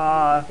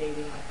stuff,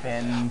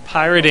 and...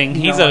 Pirating?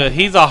 He's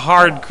a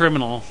hard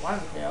criminal.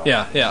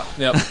 Yeah.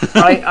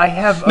 I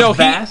have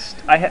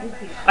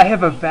I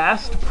have a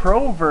Vast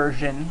Pro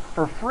version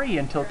for free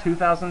until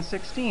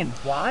 2016.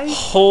 Why?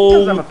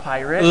 Because I'm a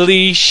pirate.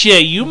 Holy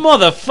shit, you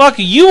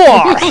motherfucker, you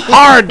are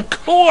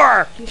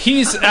hardcore!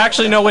 He's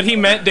actually, no, what he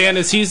meant, Dan,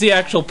 is he's the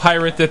actual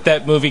pirate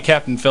that movie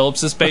Captain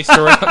Phillips is based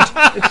around.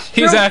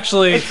 He's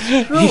actually...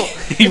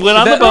 He went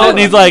on the boat and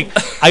he's like,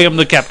 I am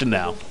the captain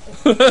now.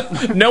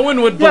 No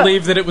one would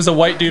believe that it was a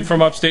white dude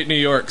from upstate New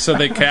York, so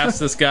they cast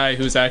this guy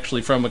who's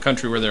actually from a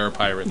country where there are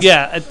pirates.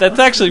 Yeah, that's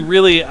actually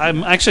really...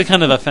 I'm actually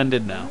kind of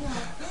offended now.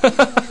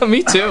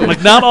 Me too.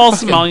 Like, not all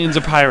Somalians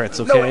are pirates,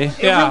 okay?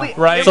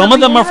 Right. Some of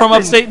them are from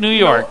upstate New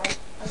York.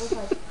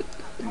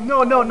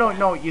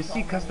 No. You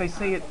see, because they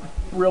say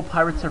real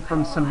pirates are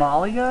from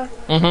Somalia,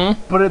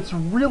 but it's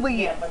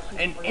really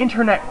an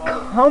internet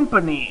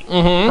company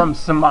from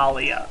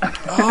Somalia.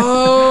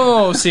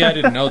 Oh, see, I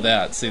didn't know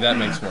that. See, that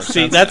makes more sense.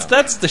 See,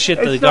 that's the shit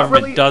that the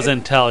government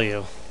doesn't tell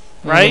you,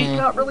 right? It's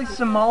not really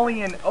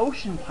Somalian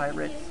ocean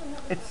pirates.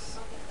 It's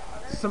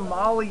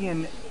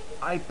Somalian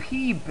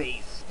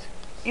IP-based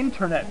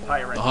internet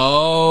pirate.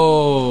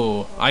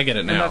 Oh, I get it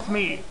And now. that's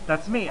me.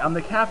 That's me. I'm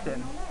the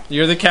captain.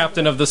 You're the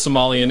captain of the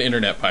Somalian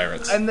internet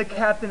pirates. I'm the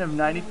captain of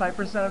 95%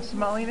 of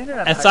Somalian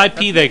internet pirates. SIP,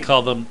 That's they me.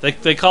 call them.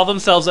 They call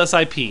themselves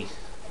SIP,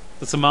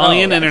 the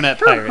Somalian Oh, Internet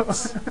true.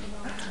 Pirates.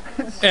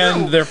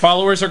 And their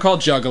followers are called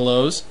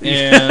Juggalos,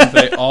 and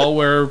they all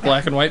wear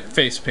black and white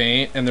face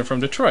paint, and they're from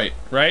Detroit,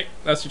 right?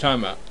 That's what you're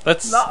talking about.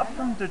 That's Not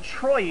from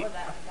Detroit,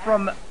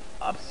 from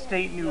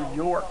upstate New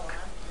York.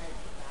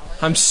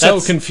 I'm so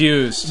That's-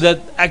 confused.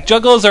 that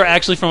Juggalos are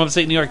actually from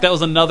upstate New York. That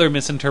was another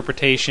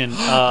misinterpretation.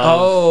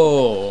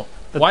 Oh.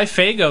 Why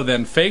Fago,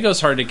 then?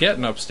 Fago's hard to get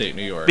in upstate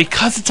New York.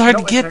 Because it's hard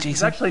No, to get, it's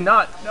Jason. actually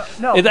not.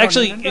 No, It no,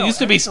 actually no, no, it no. used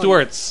to be Actually,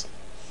 Stewart's.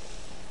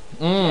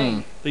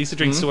 Mm. They used to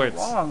drink Stewart's.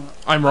 Wrong.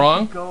 I'm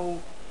wrong?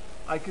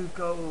 I could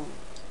go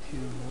to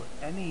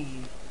any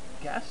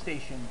gas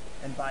station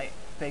and buy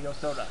Faygo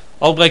soda.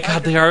 Oh my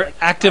God, they are Like,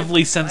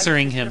 actively 5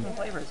 censoring 6 him. different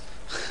flavors.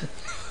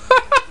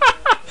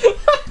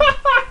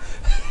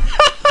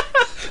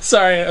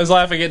 Sorry, I was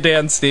laughing at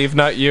Dan, Steve,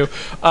 not you.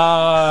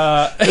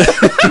 Laugh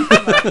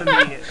at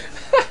me.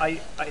 I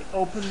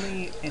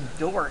openly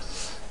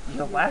endorse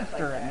your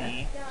laughter at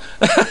me.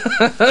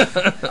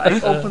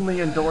 I openly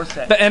endorse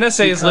it. The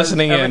NSA is Because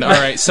listening in. every-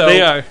 All right, so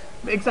They are.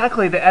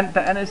 Exactly. The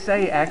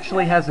NSA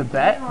actually has a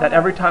bet that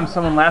every time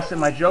someone laughs at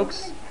my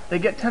jokes, they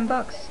get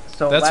 $10.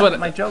 So That's laugh what- at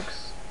my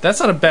jokes. that's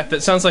not a bet.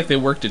 That sounds like they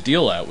worked a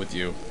deal out with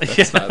you.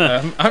 That's not,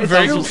 I'm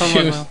very true.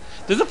 confused.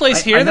 There's a place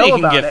I here that know you can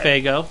about get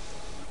it. Fago.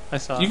 I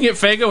saw. You can get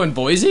Fago in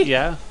Boise?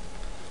 Yeah.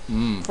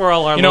 For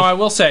all our You know, I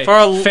will say, for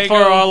Faygo,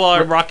 all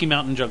our Rocky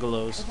Mountain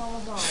Juggalos.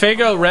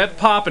 Faygo, Red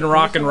Pop, and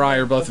Rock and Rye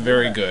are both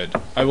very good.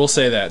 I will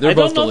say that. They're I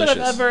both don't know delicious.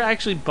 that I've ever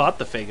actually bought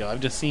the Fago. I've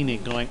just seen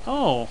it going,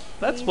 oh,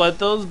 that's what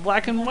those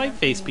black and white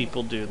face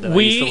people do that I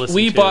used to listen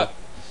to. bought.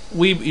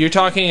 You're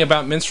talking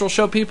about minstrel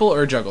show people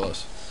or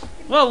juggalos?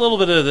 Well, a little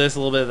bit of this, a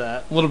little bit of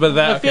that. A little bit of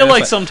that. I Okay, feel that's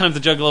like fine. sometimes the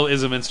Juggalo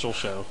is a minstrel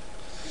show.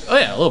 Oh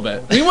yeah, a little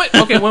bit. We went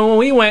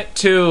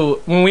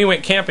when we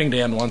went camping,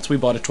 Dan, once we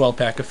bought a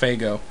 12-pack of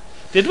Fago,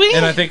 Did we?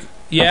 and I think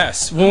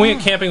yes, when we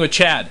went camping with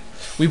Chad,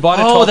 we bought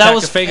a 12-pack oh, that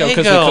was of Fago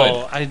because we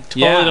Fago. could. I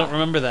totally Yeah. don't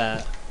remember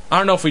that. I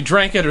don't know if we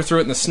drank it or threw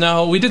it in the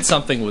snow. We did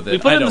something with it. We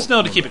put I it in the don't snow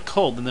to remember. keep it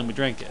cold, and then we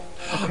drank it.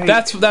 Okay,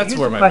 That's here's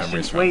where the my question.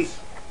 memory's from. Wait,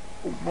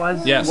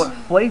 was Yes. what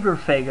flavor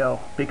Faygo?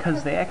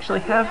 Because they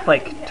actually have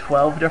like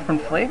 12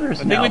 different flavors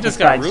think now. we just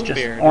got besides root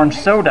just beer. orange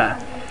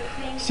soda.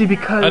 See,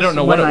 because I don't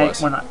know when what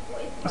it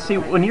was.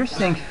 when you're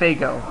saying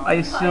Faygo, I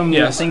assume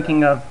you're Yes.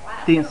 thinking of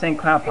the Insane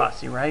Clown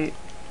Posse, right?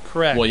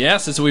 Correct. Well,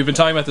 yes, that's what we've been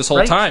talking about this whole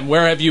Right. time.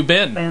 Where have you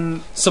been?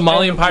 And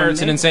Somalian and Pirates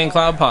when and Insane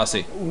Cloud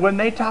Posse. When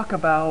they talk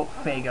about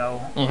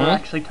Faygo, Mhm. they're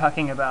actually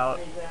talking about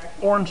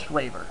orange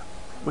flavor,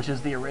 which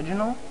is the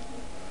original.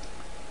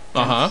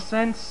 Uh-huh.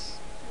 Since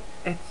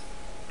it's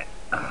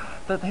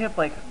that they have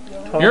like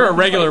 12 You're a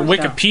regular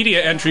flavors now.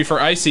 Wikipedia entry for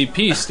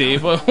ICP,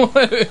 Steve. Are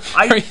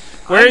you-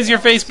 Where is your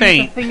face see,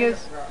 paint?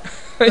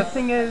 The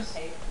thing is,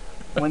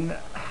 when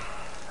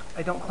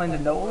I don't claim to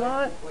know a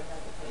lot,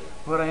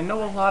 but I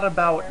know a lot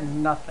about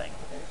nothing.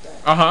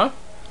 Uh-huh.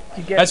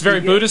 You get- That's very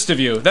you get- Buddhist of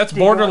you. That's Do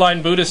you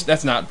borderline Buddhist.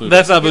 That's not Buddhist.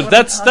 That's not. what I'm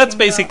That's talking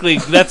basically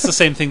that's the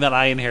same thing that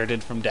I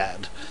inherited from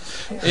Dad.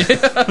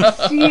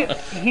 See,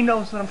 he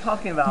knows what I'm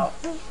talking about.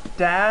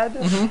 Dad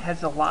Mm-hmm.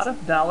 has a lot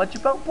of knowledge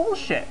about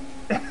bullshit.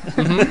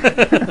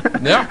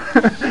 Yeah.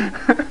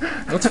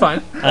 That's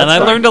fine. And I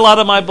learned a lot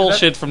of my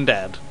bullshit from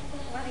Dad.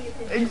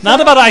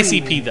 Not about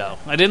ICP though.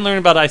 I didn't learn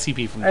about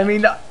ICP from I Dad.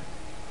 mean,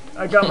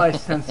 I got my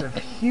sense of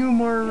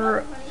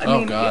humor.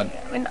 God.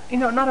 I mean, you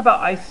know, not about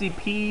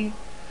ICP,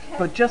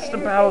 but just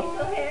about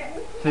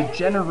the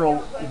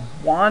general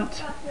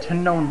want to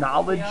know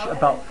knowledge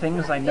about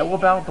things I know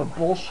about, but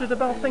bullshit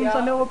about things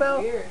I know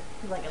about.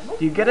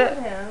 Do you get it?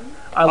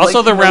 I Also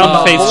like the to know round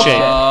about face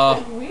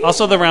bullshit. shape.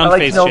 Also the I round like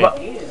face to know shape.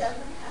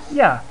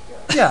 about.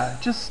 Yeah.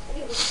 Just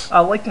I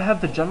like to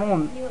have the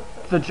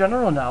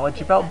general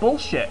knowledge about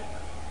bullshit.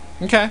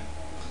 Okay.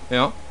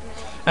 Yeah.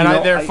 And You know,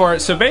 I therefore,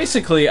 so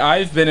basically,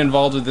 I've been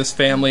involved with this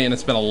family, and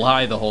it's been a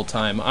lie the whole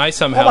time. I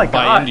somehow Oh my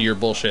buy God. into your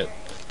bullshit,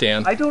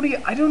 Dan. I don't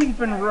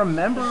even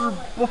remember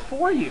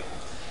before you.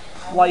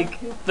 Like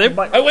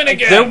I win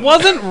again. There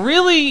wasn't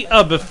really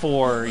a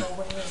before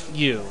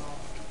you.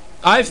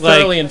 I've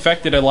thoroughly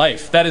infected a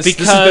life. This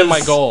has been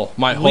my goal,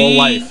 my whole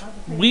life.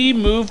 We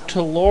moved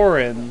to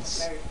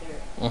Lawrence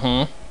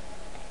Mm-hmm.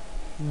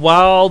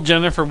 while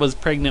Jennifer was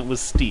pregnant with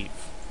Steve.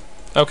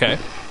 Okay.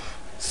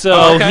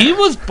 So Okay. he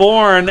was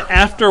born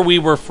after we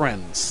were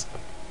friends.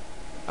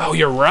 Oh,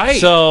 you're right.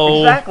 So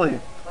exactly.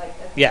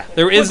 yeah,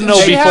 there is Well, no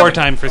did she before have-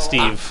 time for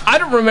Steve. I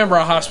don't remember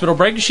a hospital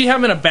break. Did she have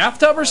him in a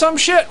bathtub or some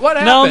shit? What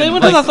happened? No, they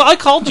went to Like, the. I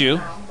called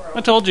you.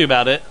 I told you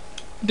about it.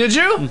 Did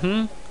you?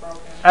 Mm-hmm.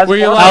 As Were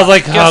you far like- I was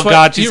like, guess oh what?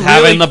 God, she's You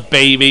having really- the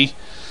baby.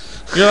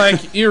 You're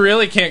like, you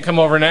really can't come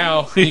over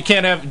now. You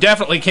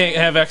definitely can't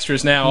have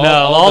extras now. No,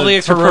 all the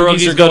extra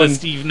pierogies are go to going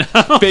Steve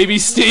now. Baby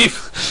Steve.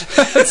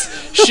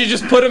 She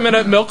just put him in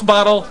a milk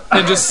bottle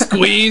and just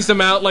squeezed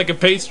him out like a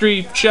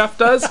pastry chef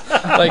does.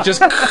 Like,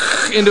 just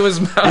into his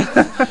mouth.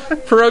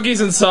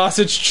 Pierogies and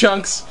sausage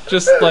chunks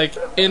just, like,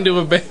 into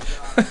a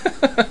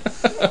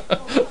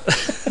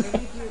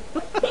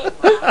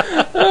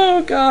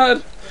Oh,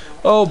 God.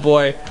 Oh,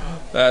 boy.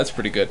 That's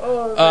pretty good.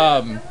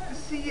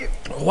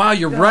 Wow,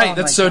 you're right.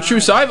 That's so true.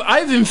 So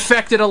I've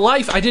infected a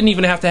life. I didn't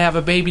even have to have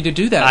a baby to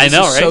do that. I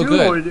know, This is right? So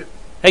good.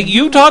 Hey,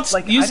 you taught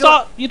Like,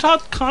 you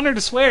taught Connor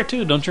to swear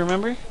too, don't you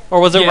remember? Or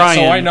was it Yeah, Ryan?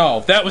 so I know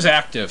that was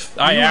active.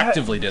 I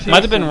actively did that.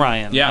 Might have been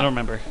Ryan. Yeah. I don't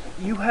remember.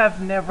 You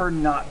have never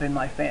not been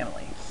my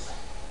family.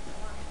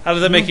 How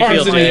does that make you feel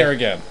Barnes in today? here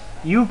again.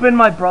 You've been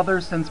my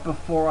brother since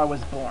before I was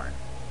born.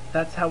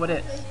 That's how it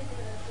is.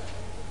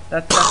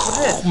 That's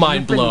what it is.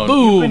 Mind blown.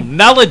 Boom!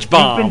 Knowledge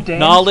bomb. Dan's-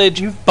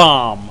 Knowledge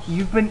bomb.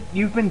 You've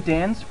been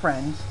Dan's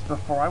friend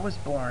before I was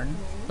born.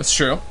 That's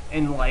true.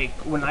 And like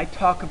when I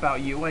talk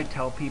about you, I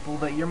tell people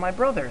that you're my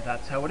brother.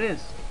 That's how it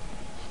is.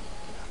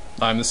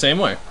 I'm the same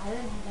way.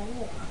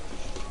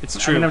 It's I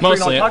true. mean, I'm sure you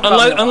Mostly, don't talk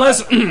about me a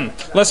lot.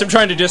 unless I'm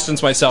trying to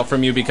distance myself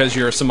from you because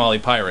you're a Somali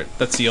pirate.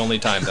 That's the only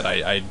time that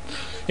I'm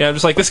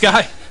just like, this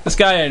guy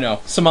I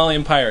know,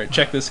 Somalian pirate.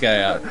 Check this guy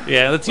out.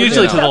 Yeah, that's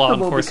usually to the law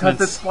Acceptable enforcement.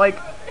 because it's like,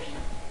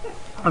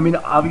 I mean,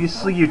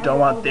 obviously you don't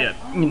want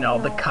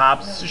the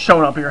cops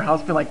showing up at your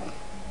house, being like,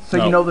 so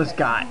No. you know this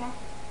guy,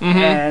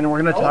 and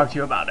we're gonna talk to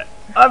you about it.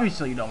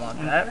 Obviously you don't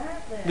want that.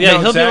 Yeah, No,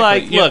 he'll exactly. be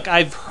like, Yeah. "Look,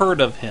 I've heard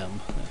of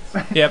him."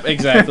 Yep,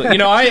 exactly.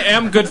 I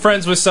am good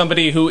friends with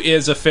somebody who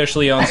is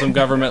officially on some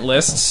government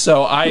lists,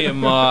 so I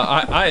am.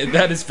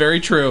 That is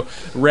very true.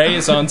 Ray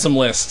is on some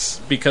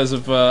lists because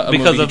of a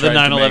Because movie he of the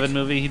tried to 9/11 make.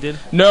 movie he did.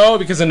 No,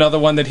 because another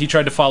one that he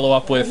tried to follow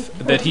up with,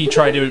 that he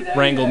tried to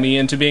wrangle me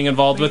into being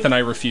involved with, and I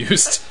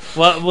refused.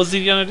 What was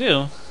he gonna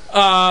do?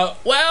 I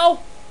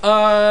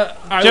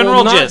General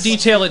will not gist.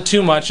 detail it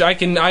too much. I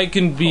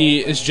can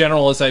be as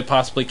general as I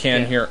possibly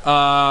can here.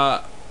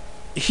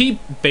 He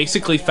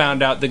basically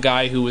found out the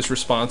guy who was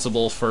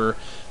responsible for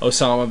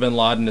Osama bin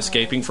Laden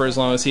escaping for as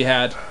long as he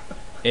had,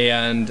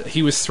 and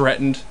he was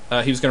threatened.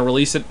 He was going to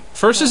release it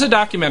first as a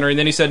documentary, and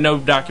then he said, no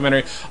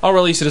documentary, I'll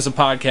release it as a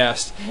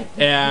podcast.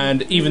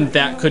 And even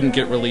that couldn't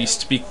get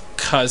released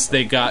because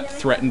they got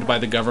threatened by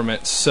the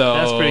government. So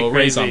That's pretty Ray's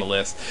crazy. on the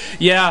list.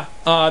 Yeah,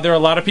 there are a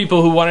lot of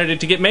people who wanted it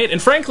to get made, and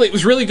frankly, it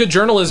was really good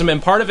journalism,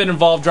 and part of it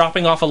involved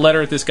dropping off a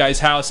letter at this guy's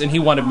house, and he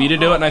wanted me to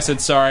do it, and I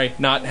said, sorry,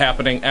 not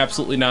happening,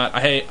 absolutely not.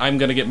 Hey, I'm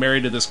going to get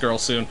married to this girl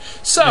soon.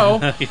 So,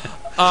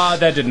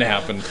 that didn't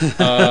happen.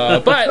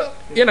 But,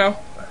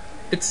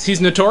 he's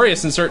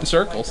notorious in certain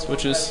circles,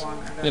 which is,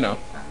 The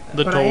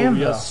But I am,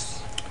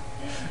 Notorious.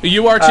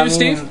 You are too, I mean,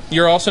 Steve?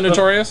 You're also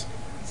notorious?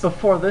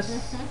 Before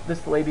this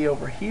lady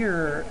over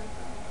here,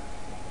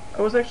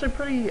 I was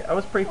pretty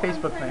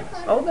Facebook famous.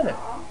 I'll admit it.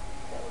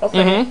 I'll say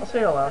it. I'll say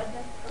it out loud.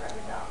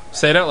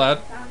 Say it out loud.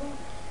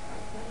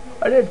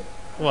 I did.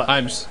 What?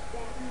 I'm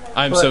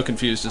But- so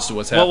confused as to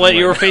what's happening. What?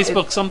 You were right now.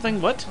 Facebook something?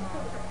 What?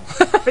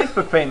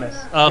 Facebook famous.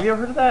 Oh. Have you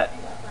ever heard of that?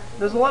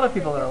 There's a lot of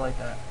people that are like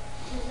that.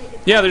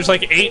 Yeah, there's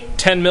like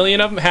 10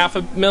 million of them,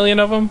 500,000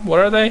 of them. What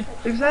are they?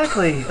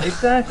 Exactly.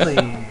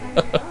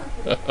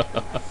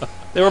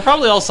 They were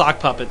probably all sock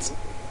puppets.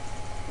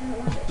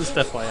 Just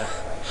FYI.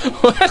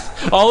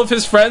 What? All of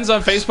his friends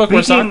on Facebook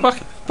were sock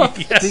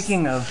puppets? Yes.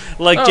 Speaking of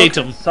Like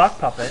Jatum. sock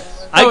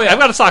puppets, I've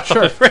got a sock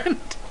puppet friend.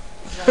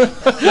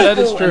 That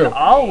is true. and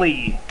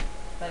Ollie.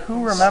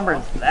 Who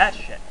remembers that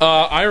shit?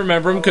 I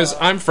remember him because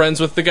I'm friends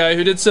with the guy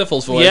who did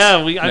Syphil's voice.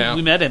 Yeah, we now.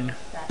 met him.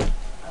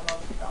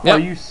 Yep. Are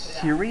you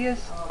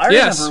serious? I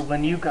Yes. remember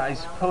when you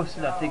guys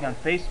posted that thing on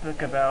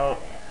Facebook about,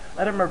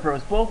 I don't remember if it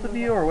was both of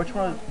you or which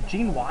one,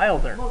 Gene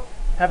Wilder,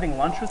 having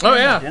lunch with him, Oh,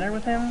 yeah. or dinner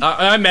with him.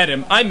 I met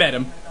him. I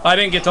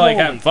didn't get to Holy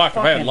have I had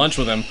fucking lunch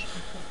with him.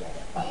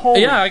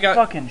 Holy yeah, I got-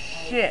 fucking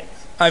shit.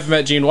 I've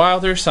met Gene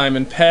Wilder,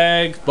 Simon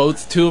Pegg,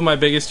 both two of my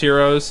biggest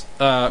heroes.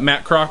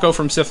 Matt Crocco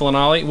from Syphil and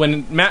Ollie.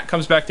 When Matt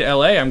comes back to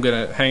LA, I'm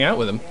going to hang out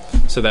with him.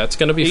 So that's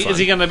going to be fun. Is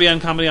he going to be on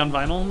Comedy on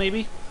Vinyl,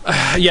 maybe?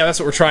 Yeah, that's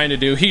what we're trying to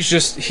do.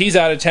 He's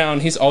out of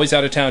town. He's always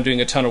out of town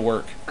doing a ton of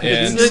work.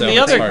 And The, so the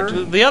it's other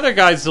hard. the other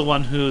guy's the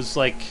one who's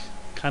like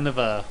kind of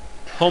a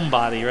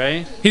homebody,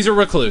 right? He's a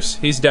recluse.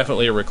 He's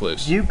definitely a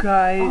recluse. You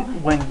guys,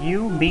 when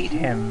you meet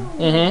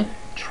him,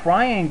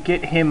 try and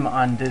get him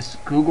on this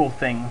Google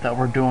thing that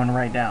we're doing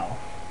right now.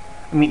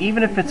 I mean,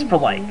 even if it's for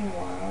like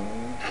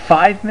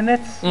 5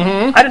 minutes,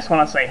 I just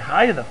want to say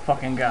hi to the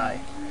fucking guy.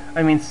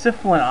 I mean,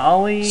 Syphil and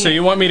Ollie. So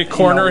you want me to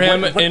corner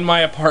him what- in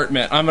my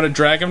apartment? I'm going to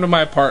drag him to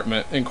my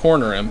apartment and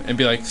corner him and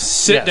be like,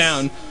 sit Yes.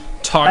 down,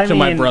 talk I to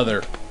my mean-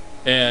 brother.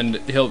 And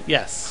he'll...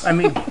 Yes. I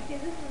mean,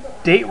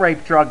 date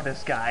rape drug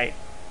this guy.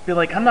 Be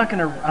like, I'm not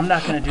gonna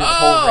do the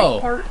whole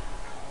rape part,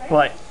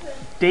 but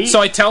date. So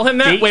I tell him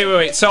that? Date-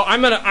 Wait. So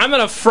I'm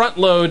gonna front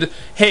load,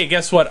 hey,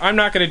 guess what? I'm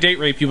not gonna date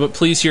rape you, but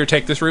please here,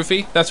 take this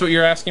roofie. That's what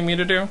you're asking me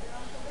to do?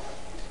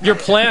 Your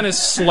plan is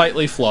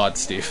slightly flawed,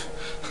 Steve.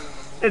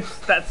 It's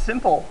that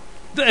simple.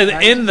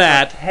 In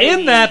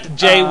that,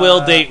 Jay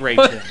will date rape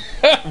him.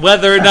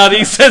 Whether or not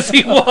he says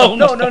he won't.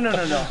 No. Oh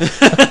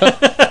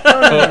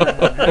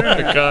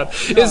my God!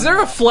 Is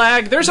there a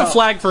flag? There's a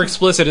flag for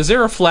explicit. Is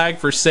there a flag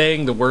for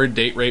saying the word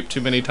date rape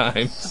too many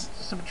times?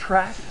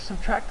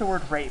 Subtract the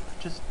word rape.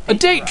 Just a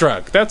date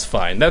drug. That's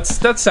fine. That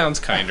sounds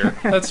kinder.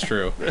 That's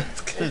true.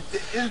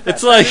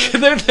 It's like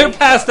they're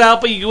passed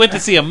out, but you went to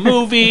see a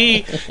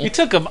movie. You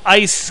took them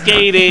ice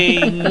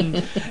skating,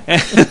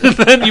 and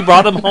then you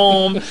brought them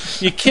home.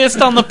 You kissed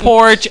on the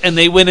porch, and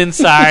they went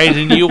inside,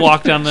 and you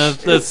walked on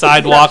the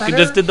sidewalk and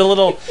just did the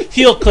little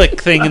heel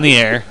click thing in the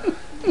air.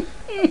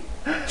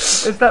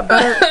 Is that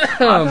better?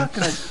 I'm not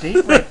gonna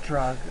date rape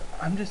drug.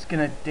 I'm just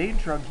gonna date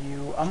drug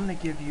you. I'm gonna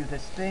give you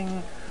this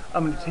thing.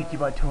 I'm going to take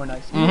you out to a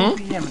nice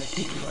movie. I'm going to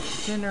take you out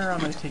to dinner.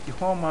 I'm going to take you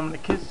home. I'm going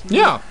to kiss you.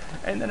 Yeah.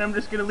 And then I'm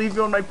just going to leave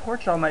you on my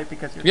porch all night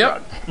because you're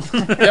drunk.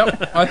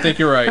 Yep. I think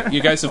you're right.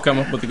 You guys have come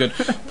up with a good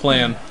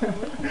plan.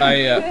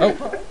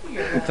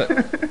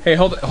 Hey,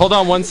 hold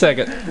on 1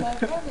 second.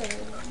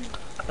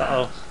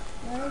 Uh-oh.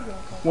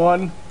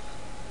 One.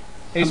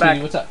 Hey,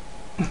 sweetie, what's up?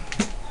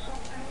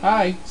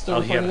 Hi. Still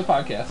recording the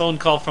podcast. Phone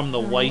call from the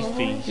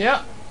wifey.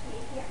 Yeah.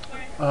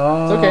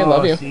 Oh, it's okay.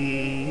 Love you.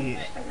 See.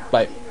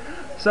 Bye.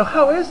 So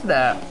how is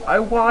that? I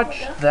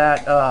watched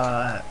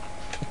that,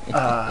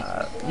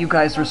 you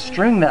guys were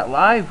streaming that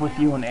live with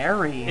you and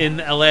Ari. In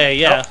LA,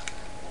 yeah.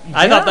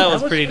 I thought that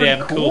was pretty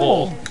damn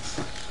cool.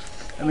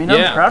 I mean,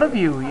 I'm proud of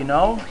you, you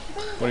know?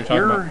 What are you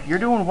talking about? You're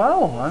doing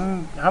well.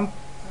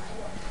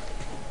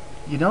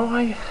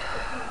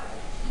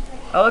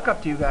 I look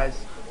up to you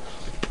guys.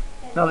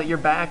 Now that you're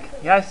back.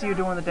 Yeah, I see you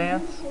doing the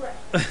dance.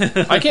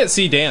 I can't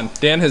see Dan.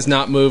 Dan has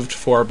not moved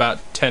for about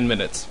 10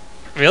 minutes.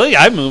 Really?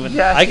 I'm moving.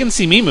 Yeah. I can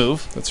see me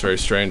move. That's very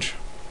strange.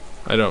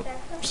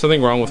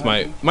 Something wrong with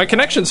my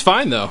connection's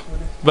fine though.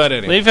 But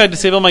anyway. Maybe if I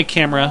disable my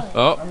camera.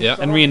 Oh, yeah.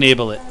 And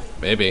re-enable it.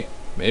 Maybe.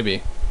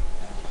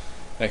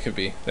 That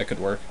could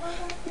work.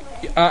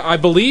 I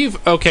believe,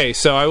 okay,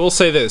 so I will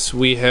say this.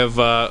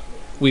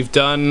 we've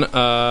done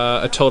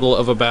a total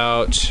of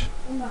about,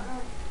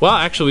 well,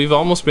 actually, we've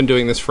almost been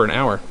doing this for an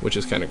hour, which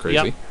is kind of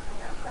crazy.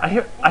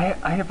 Yep. I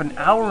have an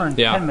hour and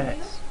 10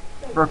 minutes.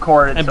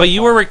 Recorded, but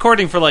you were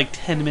recording for like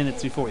 10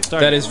 minutes before we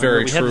started. That is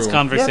very true. We had this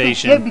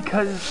conversation. Yeah,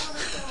 because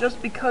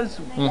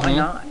why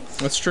not?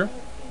 That's true.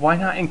 Why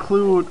not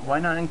include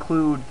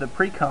the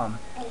pre-com?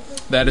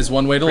 That is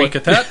one way to look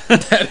at that.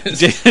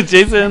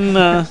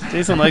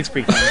 Jason likes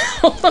pre-com.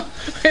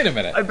 Wait a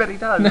minute. I bet he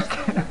does.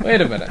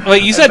 Wait a minute.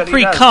 Wait, you said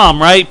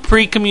pre-com, right?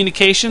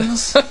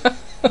 Pre-communications.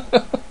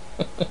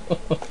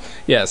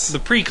 Yes. The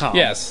pre-com.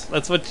 Yes.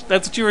 That's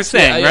what you were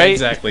saying, right?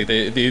 Exactly.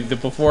 The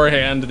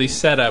beforehand, the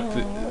setup.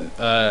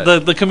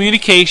 The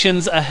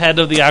communications ahead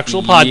of the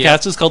actual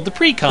podcast is called the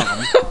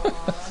pre-com.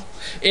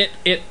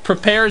 It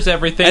prepares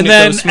everything and to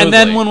then go smoothly. And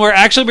then when we're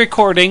actually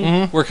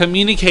recording, we're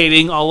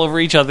communicating all over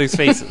each other's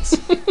faces.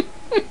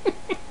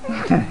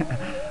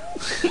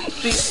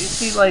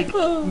 see, like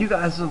you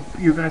guys are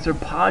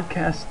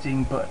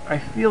podcasting, but I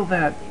feel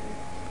that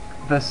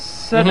the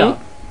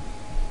setup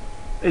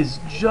is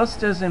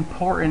just as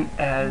important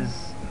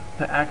as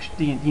the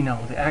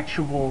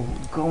actual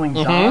goings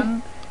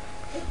on,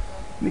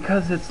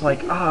 because it's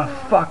like,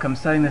 fuck, I'm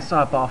setting this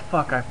up. Oh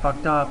fuck, I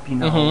fucked up.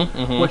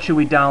 What should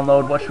we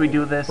download? What should we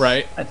do this?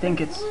 Right. I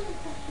think it's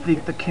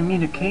the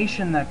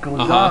communication that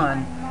goes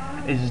on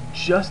is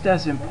just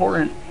as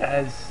important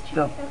as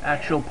the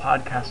actual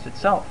podcast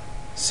itself.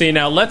 See,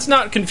 now let's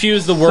not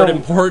confuse the word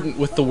important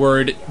with the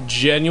word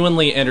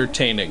genuinely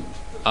entertaining.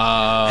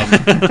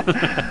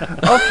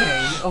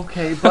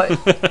 Okay, but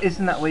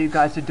isn't that why you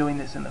guys are doing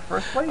this in the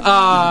first place?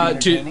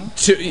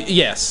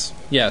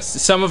 Yes,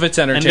 some of it's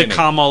entertaining. And to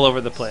calm all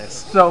over the place.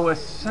 So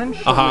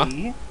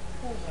essentially,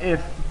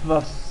 if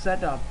the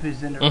setup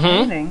is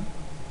entertaining,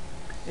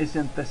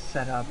 isn't the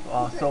setup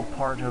also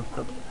part of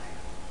the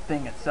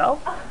thing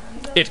itself?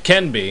 It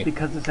can be.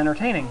 Because it's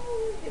entertaining.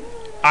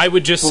 I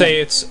would just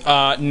say it's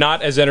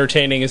not as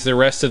entertaining as the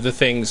rest of the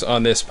things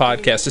on this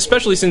podcast,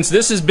 especially since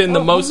this has been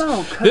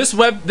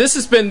this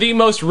has been the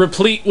most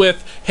replete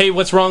with, hey,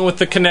 what's wrong with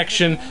the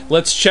connection?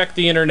 Let's check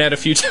the internet a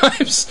few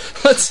times.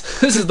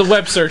 This is the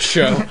web search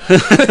show.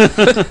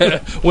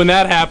 When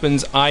that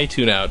happens, I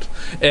tune out.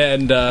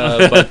 And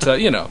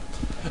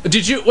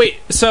did you wait?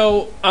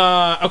 So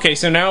okay,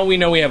 so now we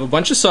know we have a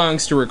bunch of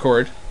songs to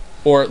record,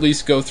 or at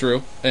least go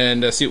through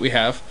and see what we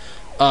have.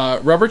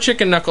 Rubber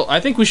Chicken Knuckle. I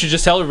think we should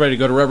just tell everybody to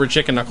go to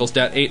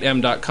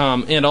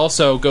rubberchickenknuckles.8m.com and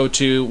also go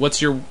to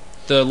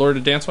the Lord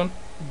of Dance one?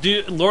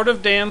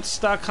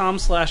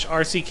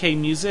 lordofdance.com/RCK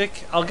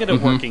Music. I'll get it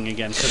working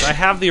again because I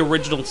have the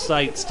original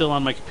site still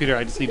on my computer.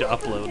 I just need to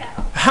upload.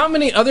 How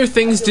many other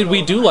things did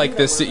we do like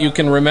this that you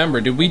can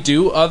remember? Did we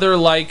do other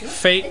like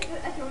fake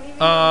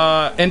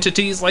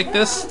entities like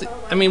this?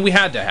 I mean, we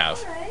had to have.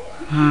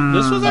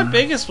 This was our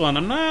biggest one.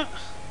 I'm not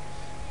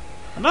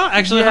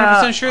actually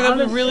 100% sure that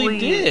honestly, we really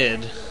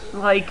did.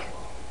 Like,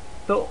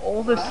 the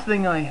oldest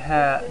thing I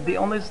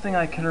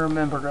can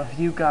remember of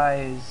you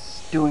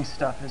guys doing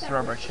stuff as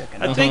Rubber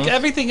Chicken. I think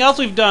everything else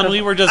we've done,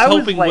 we were just I was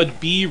hoping like- would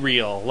be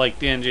real, like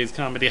Dan J's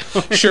Comedy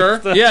Hour.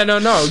 Sure. Yeah, no,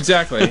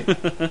 exactly.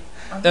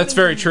 That's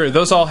very true.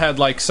 Those all had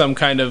like some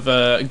kind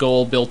of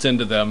goal built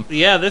into them.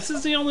 Yeah, this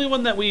is the only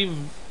one that we've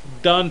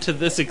done to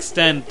this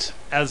extent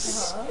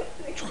as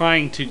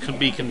trying to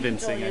be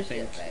convincing, I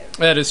think.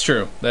 That is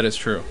true.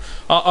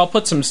 I'll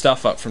put some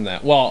stuff up from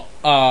that. Well,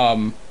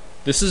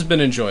 this has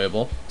been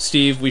enjoyable,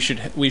 Steve. We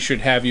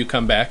should have you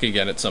come back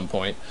again at some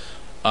point.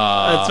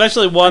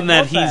 Especially one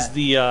that he's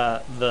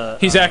that. the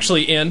He's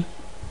actually in.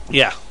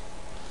 yeah.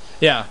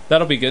 Yeah,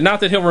 that'll be good.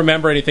 Not that he'll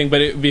remember anything,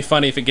 but it would be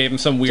funny if it gave him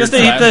some weird Just to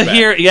flashback.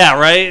 hear, yeah,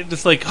 right?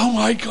 Just like, oh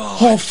my god.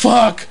 Oh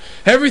fuck!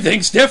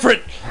 Everything's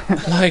different.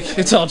 Like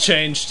it's all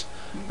changed.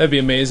 That'd be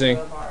amazing.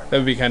 That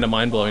would be kind of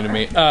mind blowing to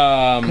me.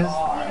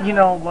 'Cause, you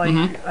know, like,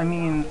 Mm-hmm. I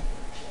mean,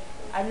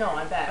 I know,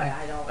 I'm bad.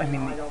 I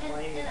mean, I don't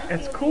blame you.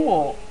 it's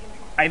cool.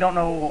 I don't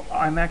know.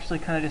 I'm actually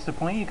kind of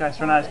disappointed you guys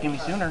for not asking me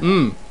sooner.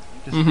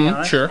 Just to be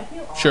honest.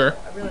 Sure.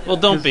 Well,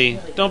 don't be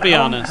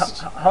How-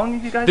 honest. How long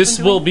have you guys This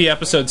been will doing be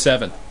episode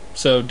 7,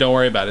 so don't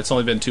worry about it. It's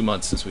only been 2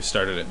 months since we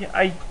started it.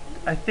 Yeah,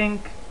 I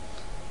think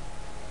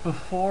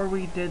before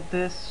we did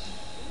this,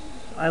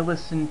 I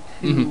listened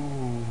to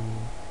Mm-hmm.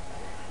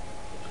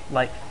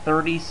 like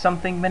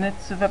 30-something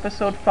minutes of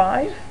episode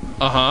 5.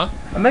 Uh-huh.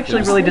 I'm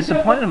actually really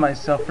disappointed in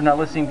myself for not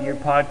listening to your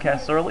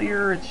podcast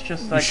earlier. It's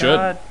just I should.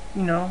 got,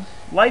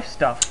 life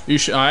stuff.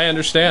 I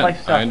understand.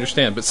 Lifestyle. I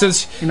understand. But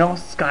since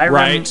Skyrim.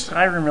 Right.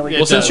 Skyrim really.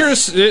 well,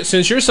 does.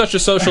 since you're such a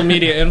social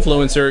media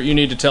influencer, you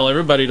need to tell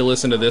everybody to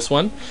listen to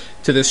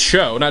this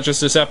show, not just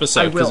this I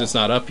episode will. because it's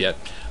not up yet.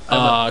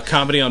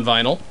 Comedy on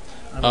Vinyl.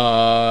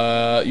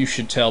 You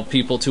should tell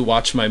people to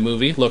watch my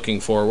movie,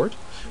 Looking Forward.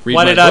 Read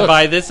Why my did I book.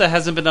 buy this? That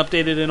hasn't been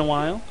updated in a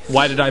while.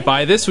 Why Did I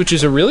Buy This? Which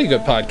is a really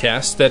good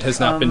podcast that has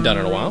not been done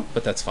in a while,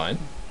 but that's fine.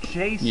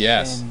 Jason.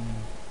 Yes.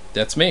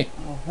 That's me.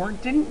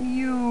 Didn't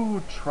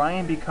you try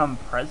and become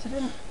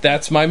president?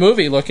 That's my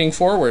movie, Looking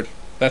Forward.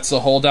 That's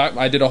the whole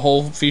I did a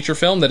whole feature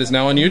film that is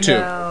now on YouTube.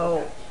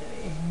 Now,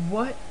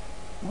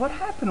 what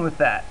happened with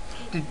that?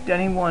 Did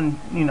anyone,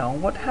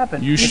 what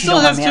happened? You He should- still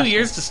don't has mind me 2 asking.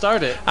 years to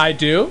start it. I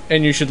do,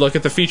 and you should look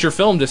at the feature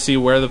film to see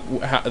where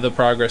the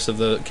progress of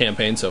the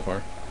campaign so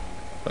far.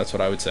 That's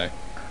what I would say.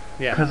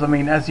 Yeah. Because,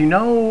 as you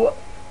know,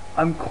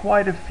 I'm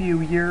quite a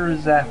few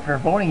years after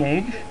voting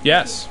age,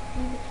 Yes.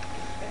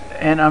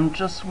 and I'm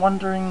just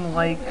wondering,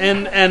 like,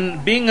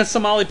 And being a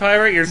Somali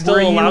pirate, you're still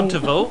Were you- allowed to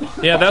vote?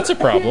 Yeah, that's a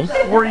problem.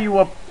 were you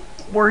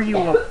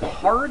a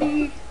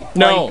party?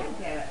 No.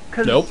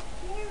 'Cause Nope.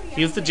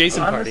 He was the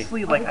Jason party.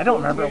 honestly, like, I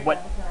don't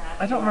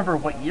remember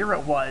what year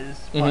it was,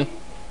 but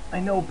I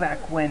know back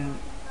when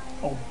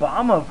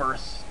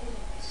Obamaverse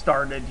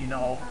started,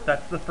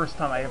 that's the first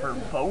time I ever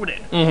voted.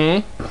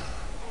 Mm-hmm.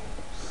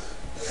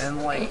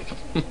 And like,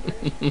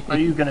 are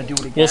you gonna do it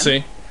again? We'll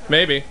see.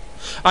 Maybe.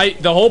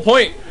 The whole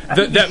point,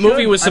 think that you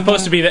movie should. was I supposed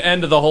mean- to be the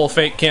end of the whole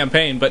fake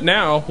campaign, but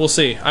now, we'll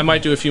see. I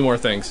might do a few more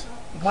things.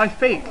 Why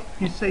fake?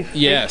 You say fake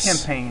Yes.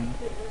 campaign.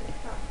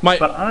 My,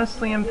 But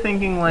honestly, I'm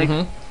thinking like,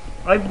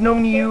 I've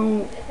known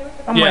you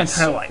all my Yes.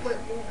 entire life.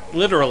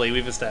 Literally,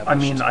 we've established. I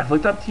mean, I've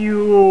looked up to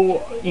you.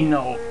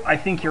 I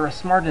think you're a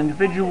smart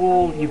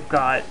individual. You've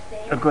got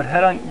a good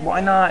head on.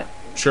 Why not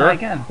sure. try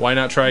again? Why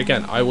not try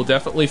again? I will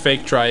definitely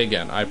fake try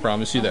again. I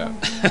promise you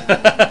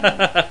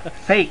that.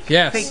 Fake.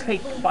 Yes.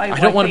 Fake. Why, I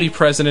don't want to be fake?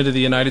 president of the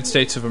United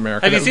States of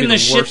America. have you That would seen be the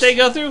shit worst. they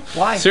go through?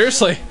 Why?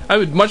 Seriously, I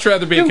would much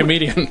rather be a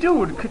comedian.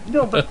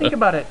 No, but think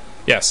about it.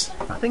 Yes.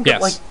 I think Yes.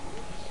 that, like,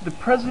 the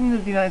president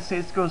of the United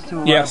States goes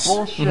through a Yes. lot of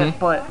bullshit,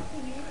 but,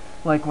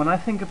 like, when I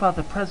think about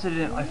the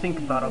president, I think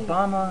about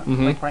Obama.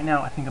 Like, right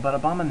now, I think about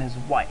Obama and his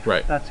wife.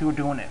 Right. That's who are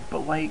doing it.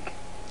 But, like,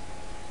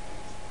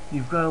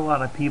 you've got a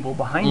lot of people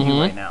behind you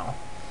right now.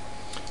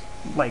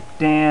 Like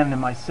Dan and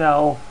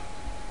myself,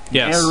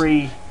 Yes.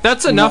 Harry.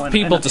 That's you know, enough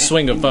people and- to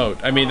swing a vote.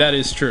 I mean, that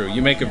is true.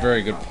 You make a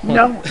very good point.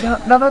 No,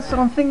 that's what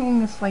I'm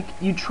thinking. It's like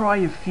you try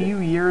a few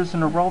years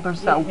in a row.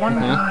 There's that one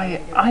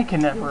guy, I can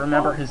never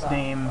remember his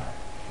name,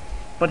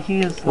 but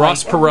he is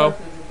Ross like, Perot,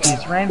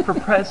 he's ran for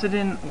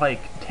president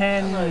like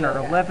 10 or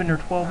 11 or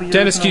 12 years.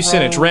 Dennis in a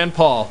Kucinich, row. Rand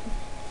Paul,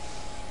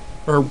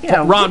 or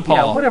Yeah, Ron Paul.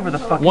 Yeah, whatever the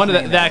fuck. One his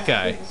of name that is.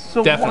 guy.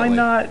 So Definitely. why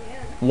not?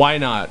 Why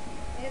not?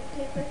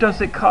 Does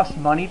it cost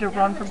money to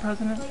run for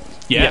president?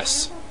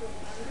 Yes.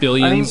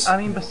 Billions. I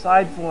mean,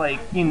 besides like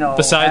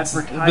Besides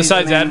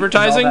advertising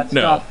advertising? and all that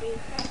No.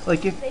 stuff.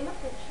 Like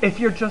if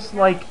you're just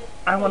like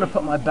I want to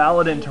put my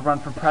ballot in to run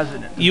for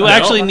president. You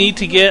actually need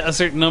to get a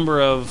certain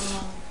number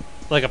of,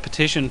 like, a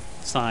petition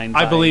signed.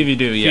 I by believe you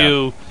do,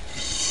 yeah.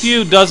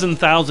 few dozen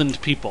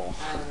thousand people.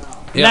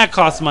 And Yeah. that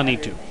costs money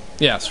too.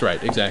 Yes,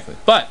 right, exactly.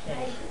 But Well,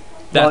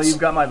 that's you've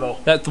got my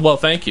vote. well,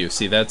 thank you.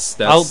 See, that's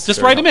I'll just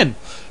very write him helpful.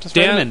 in. Just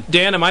write him in.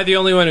 Dan, am I the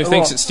only one who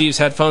thinks will. that Steve's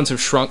headphones have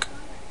shrunk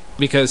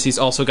because he's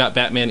also got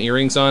Batman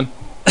earrings on?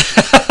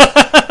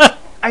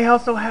 I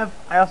also have.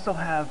 That's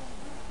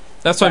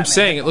what I'm Batman.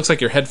 saying. It looks like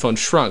your headphones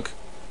shrunk.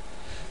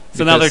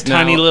 So now they're Because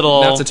tiny now-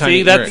 little. that's a tiny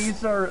see,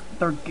 that's earring.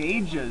 They're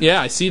gauges.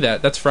 Yeah, I see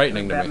that. That's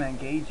frightening to me. Batman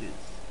gauges.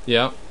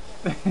 Yeah,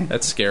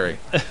 that's scary.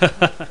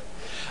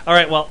 all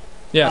right. Well,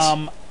 Yes.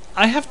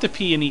 I have to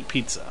pee and eat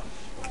pizza.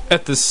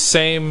 At the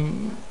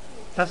same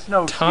That's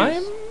no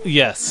time? excuse.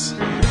 Yes.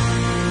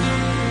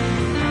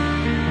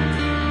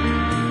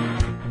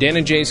 Dan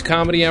and Jay's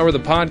Comedy Hour, the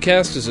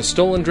podcast, is a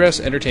Stolen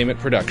Dress Entertainment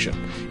production.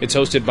 It's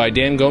hosted by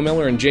Dan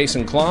Gomiller and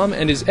Jason Klom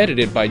and is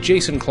edited by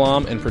Jason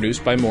Klom and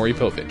produced by Maury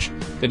Povich.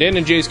 The Dan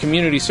and Jay's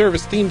Community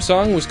Service theme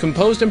song was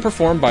composed and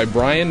performed by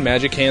Brian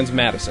Magic Hands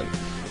Madison.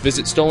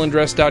 Visit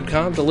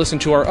stolendress.com to listen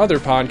to our other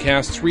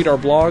podcasts, read our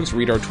blogs,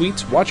 read our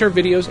tweets, watch our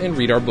videos, and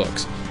read our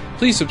books.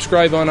 Please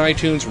subscribe on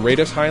iTunes, rate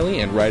us highly,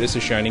 and write us a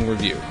shining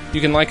review.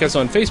 You can like us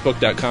on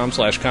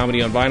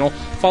facebook.com/comedyonvinyl,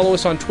 follow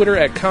us on Twitter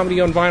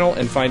 @comedyonvinyl,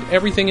 and find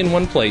everything in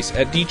one place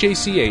at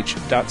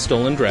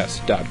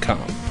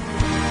djch.stolendress.com.